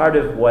was part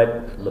of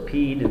what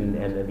Lapid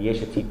and the Yesh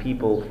Atid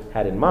people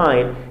had in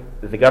mind.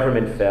 The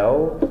government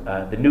fell.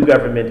 The new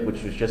government,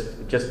 which was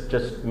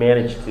just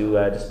managed to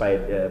just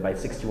by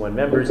 61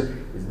 members,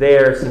 is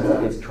there.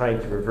 Is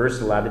trying to reverse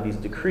a lot of these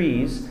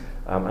decrees.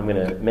 I'm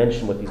going to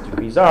mention what these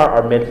decrees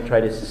are meant to try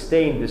to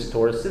sustain this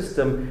Torah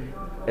system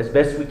as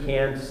best we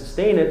can to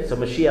sustain it, so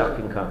Mashiach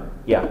can come.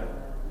 Yeah.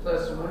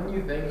 Plus, wouldn't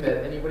you think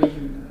that anybody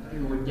who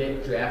would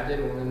get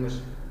drafted would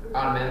almost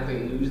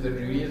automatically lose their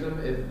Judaism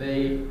if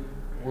they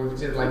were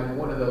considered like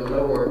one of the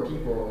lower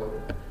people,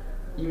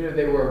 even if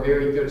they were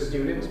very good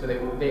students? But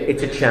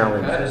it's a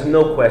challenge. There's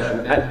no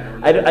question.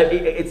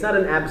 It's not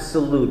an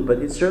absolute, but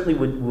it certainly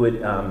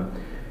would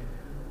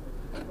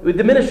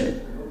diminish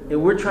it.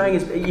 We're trying.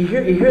 You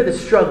hear the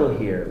struggle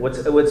here.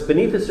 What's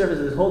beneath the surface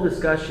of this whole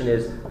discussion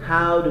is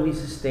how do we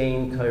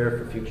sustain Torah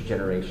for future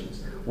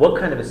generations? What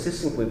kind of a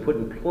system can we put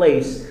in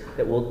place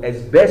that will,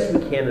 as best we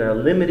can, in our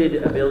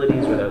limited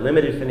abilities, with our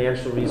limited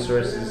financial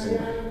resources,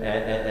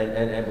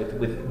 and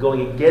with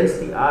going against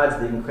the odds,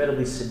 the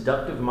incredibly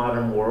seductive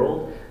modern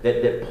world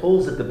that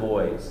pulls at the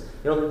boys.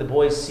 You know, the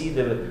boys see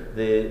the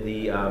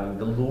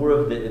lure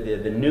of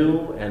the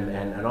new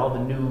and all the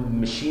new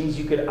machines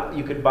you could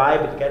buy,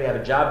 but you got to have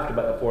a job to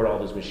afford all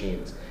those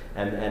machines,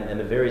 and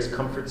the various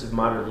comforts of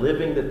modern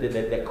living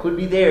that could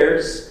be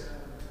theirs.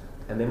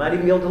 And they might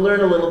even be able to learn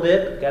a little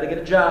bit, but got to get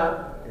a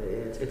job.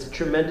 It's a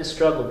tremendous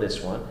struggle,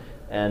 this one.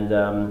 And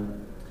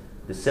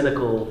the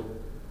cynical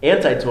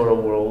anti-Torah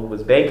world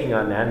was banking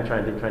on that and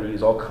trying to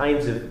use all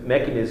kinds of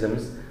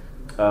mechanisms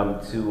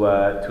to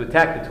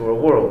attack the Torah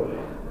world.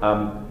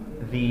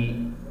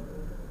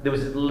 There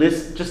was a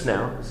list just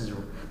now.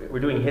 We're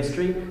doing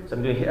history, so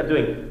I'm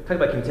talking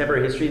about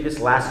contemporary history. This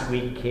last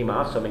week came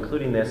off, so I'm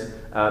including this.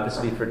 This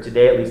will be for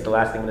today, at least the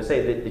last thing I'm going to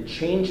say. The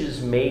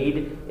changes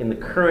made in the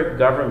current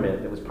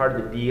government that was part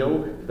of the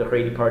deal, the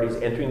Haredi parties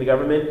entering the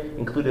government,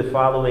 included the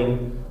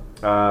following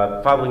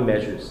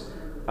measures.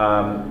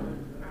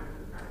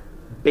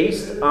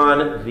 Based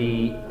on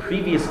the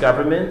previous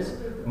government,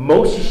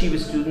 most yeshiva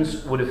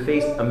students would have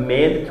faced a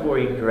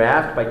mandatory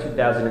draft by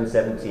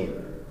 2017.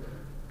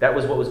 That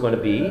was what was going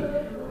to be.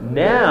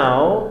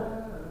 Now,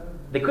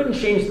 they couldn't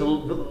change the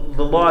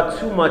law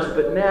too much,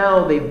 but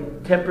now they've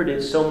tempered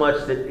it so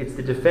much that it's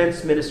the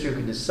defense minister who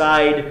can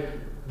decide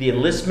the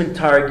enlistment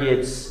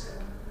targets,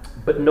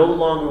 but no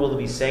longer will there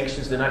be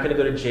sanctions. They're not going to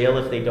go to jail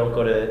if they don't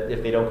go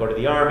to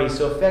the army.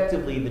 So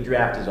effectively, the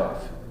draft is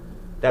off.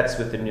 That's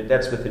with the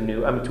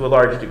new. I mean, to a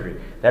large degree,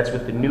 that's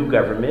with the new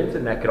government,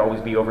 and that could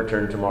always be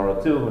overturned tomorrow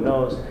too. Who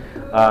knows?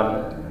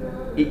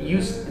 The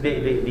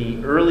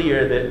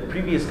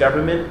previous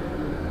government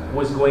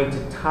was going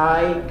to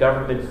tie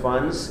government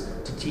funds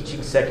to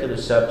teaching secular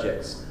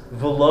subjects.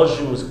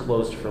 Volozhin was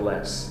closed for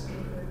less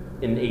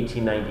in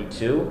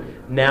 1892.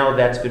 Now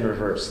that's been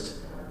reversed.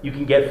 You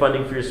can get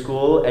funding for your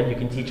school, and you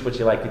can teach what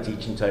you like to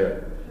teach in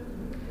Torah.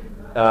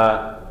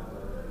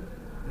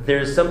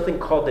 There's something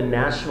called the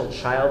National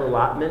Child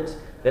Allotment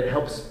that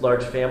helps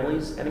large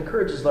families and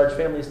encourages large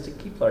families to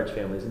keep large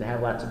families and to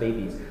have lots of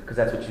babies, because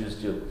that's what Jews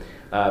do.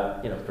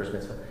 First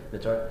mitzvah in the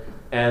Torah.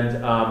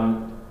 And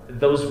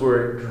those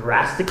were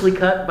drastically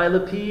cut by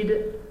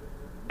Lapid,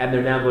 and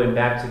they're now going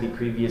back to the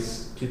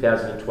previous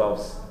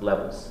 2012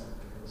 levels.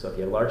 So if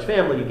you have a large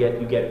family, you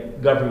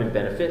get government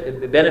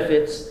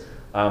benefits.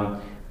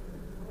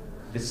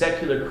 The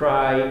secular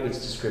cry, it's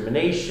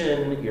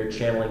discrimination. You're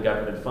channeling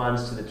government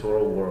funds to the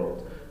Torah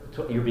world.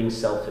 You're being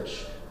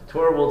selfish. The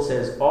Torah world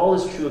says all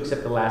is true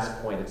except the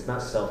last point. It's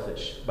not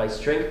selfish. By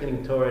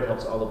strengthening Torah, it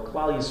helps all of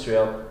Klal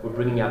Yisrael. We're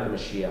bringing out the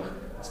Mashiach.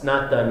 It's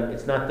not done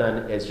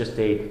as just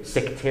a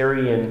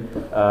sectarian,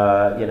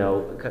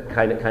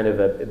 kind of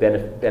a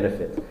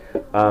benefit.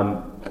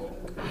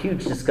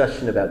 Huge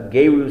discussion about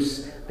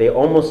Gerus. They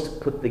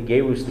almost put the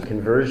Gerus, the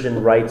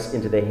conversion rights,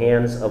 into the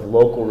hands of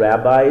local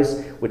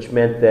rabbis, which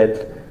meant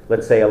that,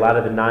 let's say, a lot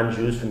of the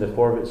non-Jews from the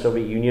former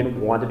Soviet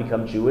Union want to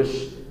become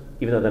Jewish,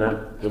 even though they're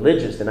not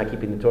religious, they're not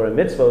keeping the Torah and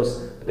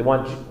mitzvos, but they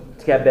want to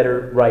have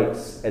better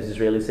rights as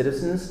Israeli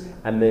citizens,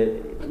 and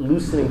the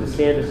loosening the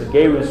standards of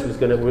Gerus was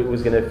going to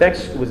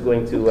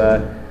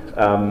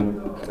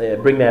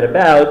bring that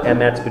about, and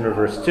that's been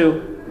reversed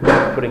too,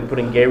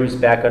 putting Gerus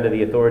back under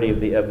the authority of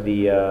the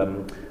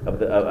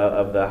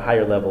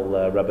higher level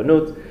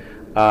Rabbanut.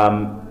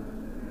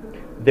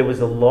 There was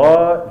a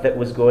law that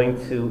was going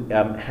to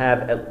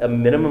have a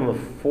minimum of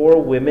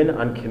 4 women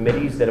on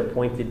committees that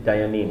appointed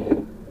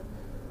dayanim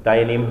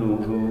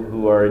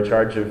who are in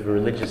charge of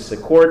religious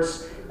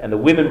courts, and the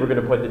women were going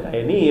to appoint the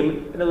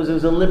dayanim, and there was a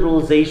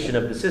liberalization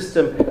of the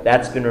system.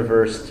 That's been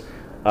reversed.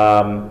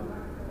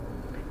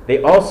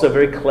 They also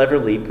very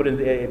cleverly put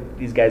in,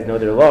 these guys know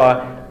their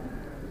law,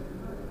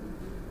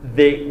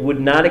 they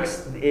would not,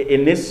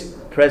 in this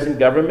present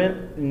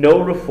government, no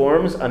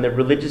reforms on the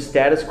religious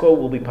status quo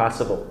will be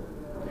possible.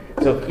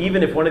 So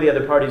even if one of the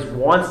other parties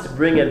wants to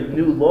bring a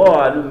new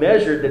law, a new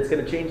measure that's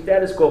going to change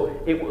status quo,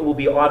 it will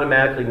be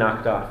automatically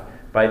knocked off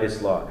by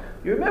this law.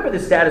 You remember the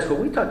status quo.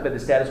 We talked about the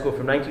status quo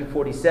from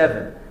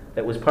 1947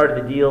 that was part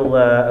of the deal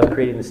of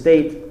creating the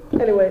state.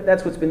 Anyway,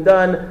 that's what's been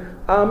done.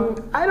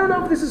 I don't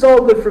know if this is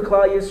all good for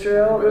Klal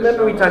Yisrael.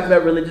 Remember we talked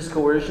about religious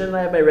coercion.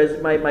 I have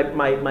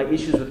my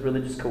issues with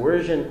religious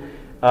coercion.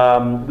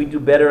 We do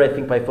better, I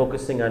think, by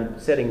focusing on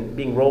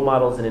being role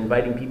models and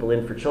inviting people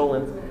in for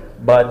cholent.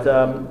 But,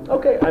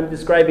 okay, I'm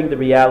describing the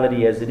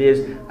reality as it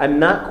is. I'm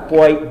not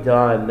quite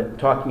done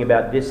talking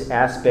about this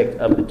aspect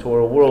of the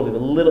Torah world. We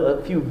have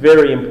a few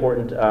very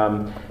important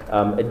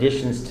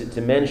additions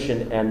to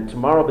mention. And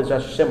tomorrow,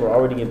 B'ezras Hashem, we're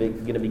already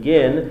going to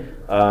begin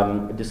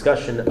a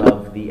discussion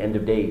of the end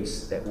of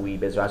days. That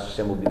B'ezras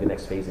Hashem, will be the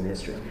next phase in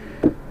history.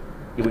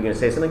 You were going to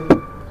say something?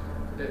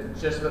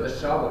 Just about the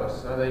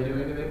Shabbos, are they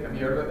doing anything? Have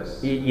you heard about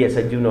this? Yes,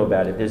 I do know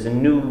about it. There's a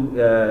new,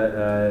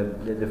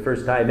 the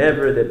first time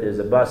ever that there's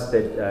a bus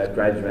that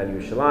drives around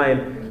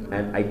Yerushalayim,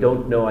 and I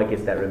don't know, I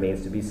guess that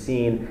remains to be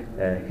seen.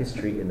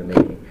 History in the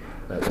making.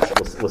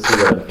 We'll see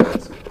what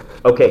unfolds.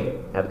 Okay,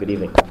 have a good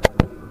evening.